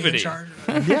supposed to be in activity. charge of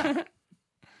it. Yeah.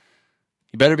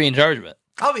 You better be in charge of it.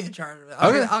 I'll be in charge of it.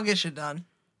 Okay. I'll get shit done.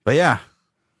 But yeah,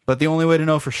 but the only way to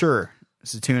know for sure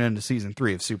is to tune into season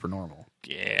 3 of Super Normal.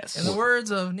 Yes. In the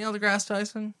words of Neil deGrasse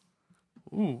Tyson.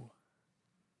 Ooh.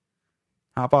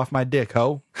 Hop off my dick,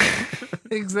 ho.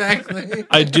 Exactly.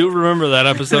 I do remember that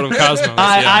episode of Cosmos. yeah.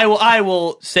 I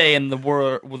will say in the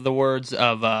words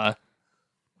of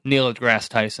Neil deGrasse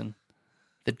Tyson,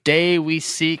 the day we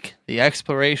seek the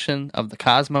exploration of the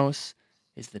cosmos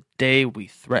is the day we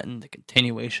threaten the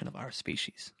continuation of our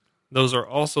species. Those are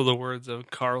also the words of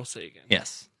Carl Sagan.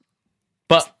 Yes.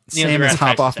 But Neil Same as deGrasse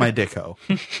hop Tyson off said- my dick, ho.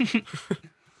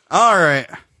 All right.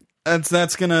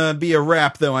 That's going to be a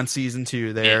wrap, though, on season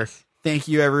 2 there. Yes. Thank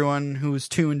you, everyone who's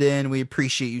tuned in. We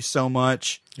appreciate you so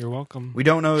much. You're welcome. We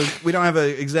don't have an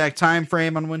exact time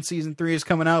frame on when season 3 is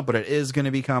coming out, but it is going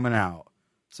to be coming out.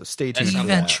 So stay tuned for that.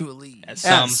 Eventually. At At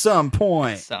some some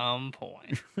point.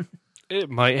 point. It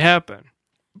might happen.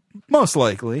 Most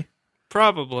likely.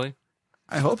 Probably.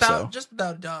 I hope so. Just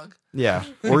without Doug. Yeah.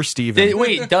 Or Steven.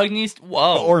 Wait, Doug needs.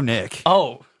 Whoa. Or Nick.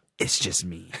 Oh. It's just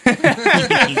me.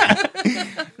 I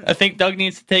think Doug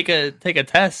needs to take a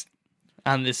test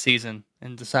on this season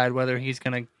and decide whether he's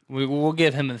gonna We'll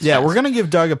give him a Yeah, chance. we're going to give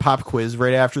Doug a pop quiz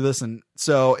right after this. And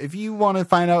so if you want to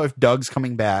find out if Doug's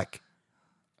coming back,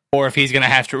 or if he's going to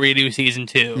have to redo season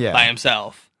 2 Yeah. by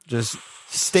himself. just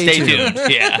stay tuned.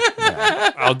 Yeah.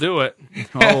 I'll do it.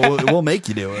 Oh, we'll make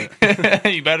you do it.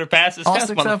 You better pass this All test,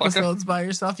 6 motherfucker. episodes by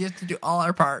yourself. You have to do all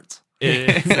our parts.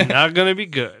 It's not going to be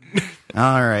good.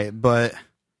 All right. But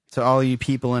to all you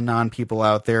people and non-people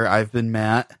out there, I've been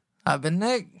Matt. I've been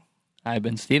Nick. I've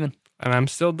been Steven. And I'm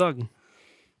still Doug.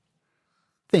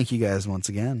 Thank you guys once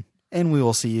again. And we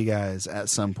will see you guys at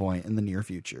some point in the near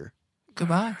future.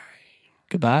 Goodbye.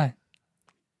 Goodbye.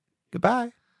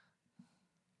 Goodbye.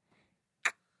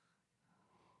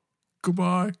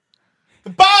 Goodbye.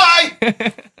 Bye!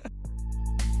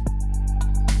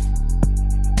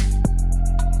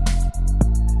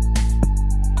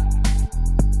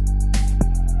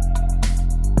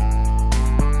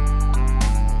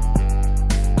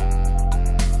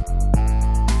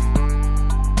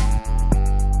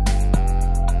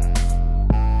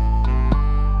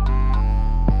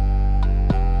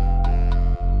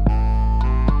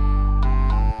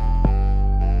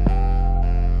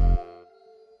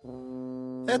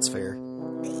 That's fair.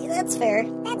 That's fair.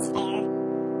 That's fair.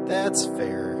 That's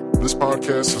fair. This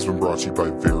podcast has been brought to you by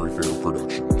Very Fair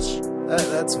Productions.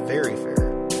 That's very fair.